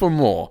 Swipe up for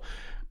more.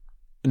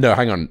 No,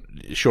 hang on.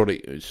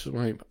 Surely,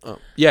 swipe up.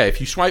 Yeah, if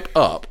you swipe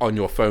up on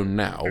your phone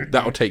now,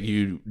 that'll take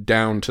you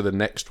down to the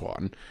next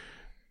one,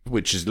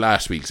 which is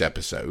last week's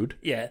episode.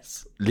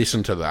 Yes.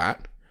 Listen to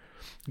that.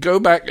 Go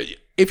back.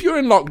 If you're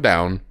in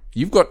lockdown,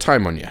 you've got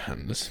time on your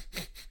hands.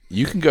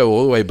 You can go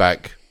all the way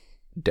back,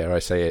 dare I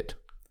say it,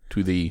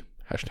 to the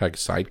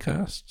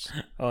 #sidecasts.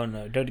 Oh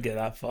no, don't get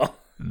that far.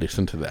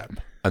 Listen to them.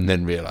 And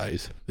then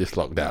realise this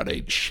lockdown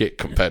ain't shit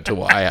compared to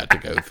what I had to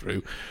go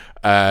through.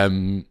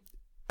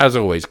 As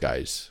always,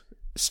 guys,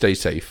 stay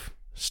safe,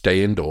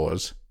 stay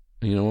indoors.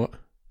 You know what?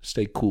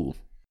 Stay cool.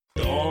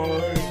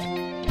 Dinosaur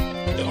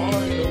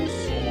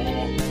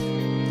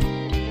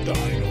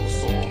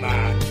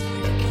Man.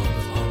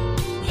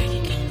 Where'd he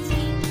come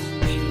from?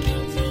 Where'd he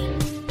come from?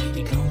 Where'd he come from? Where'd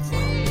he come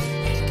from?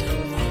 Where'd he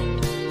come from?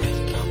 Where'd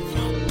he come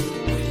from?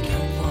 Where'd he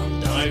come from?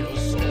 Dinosaur.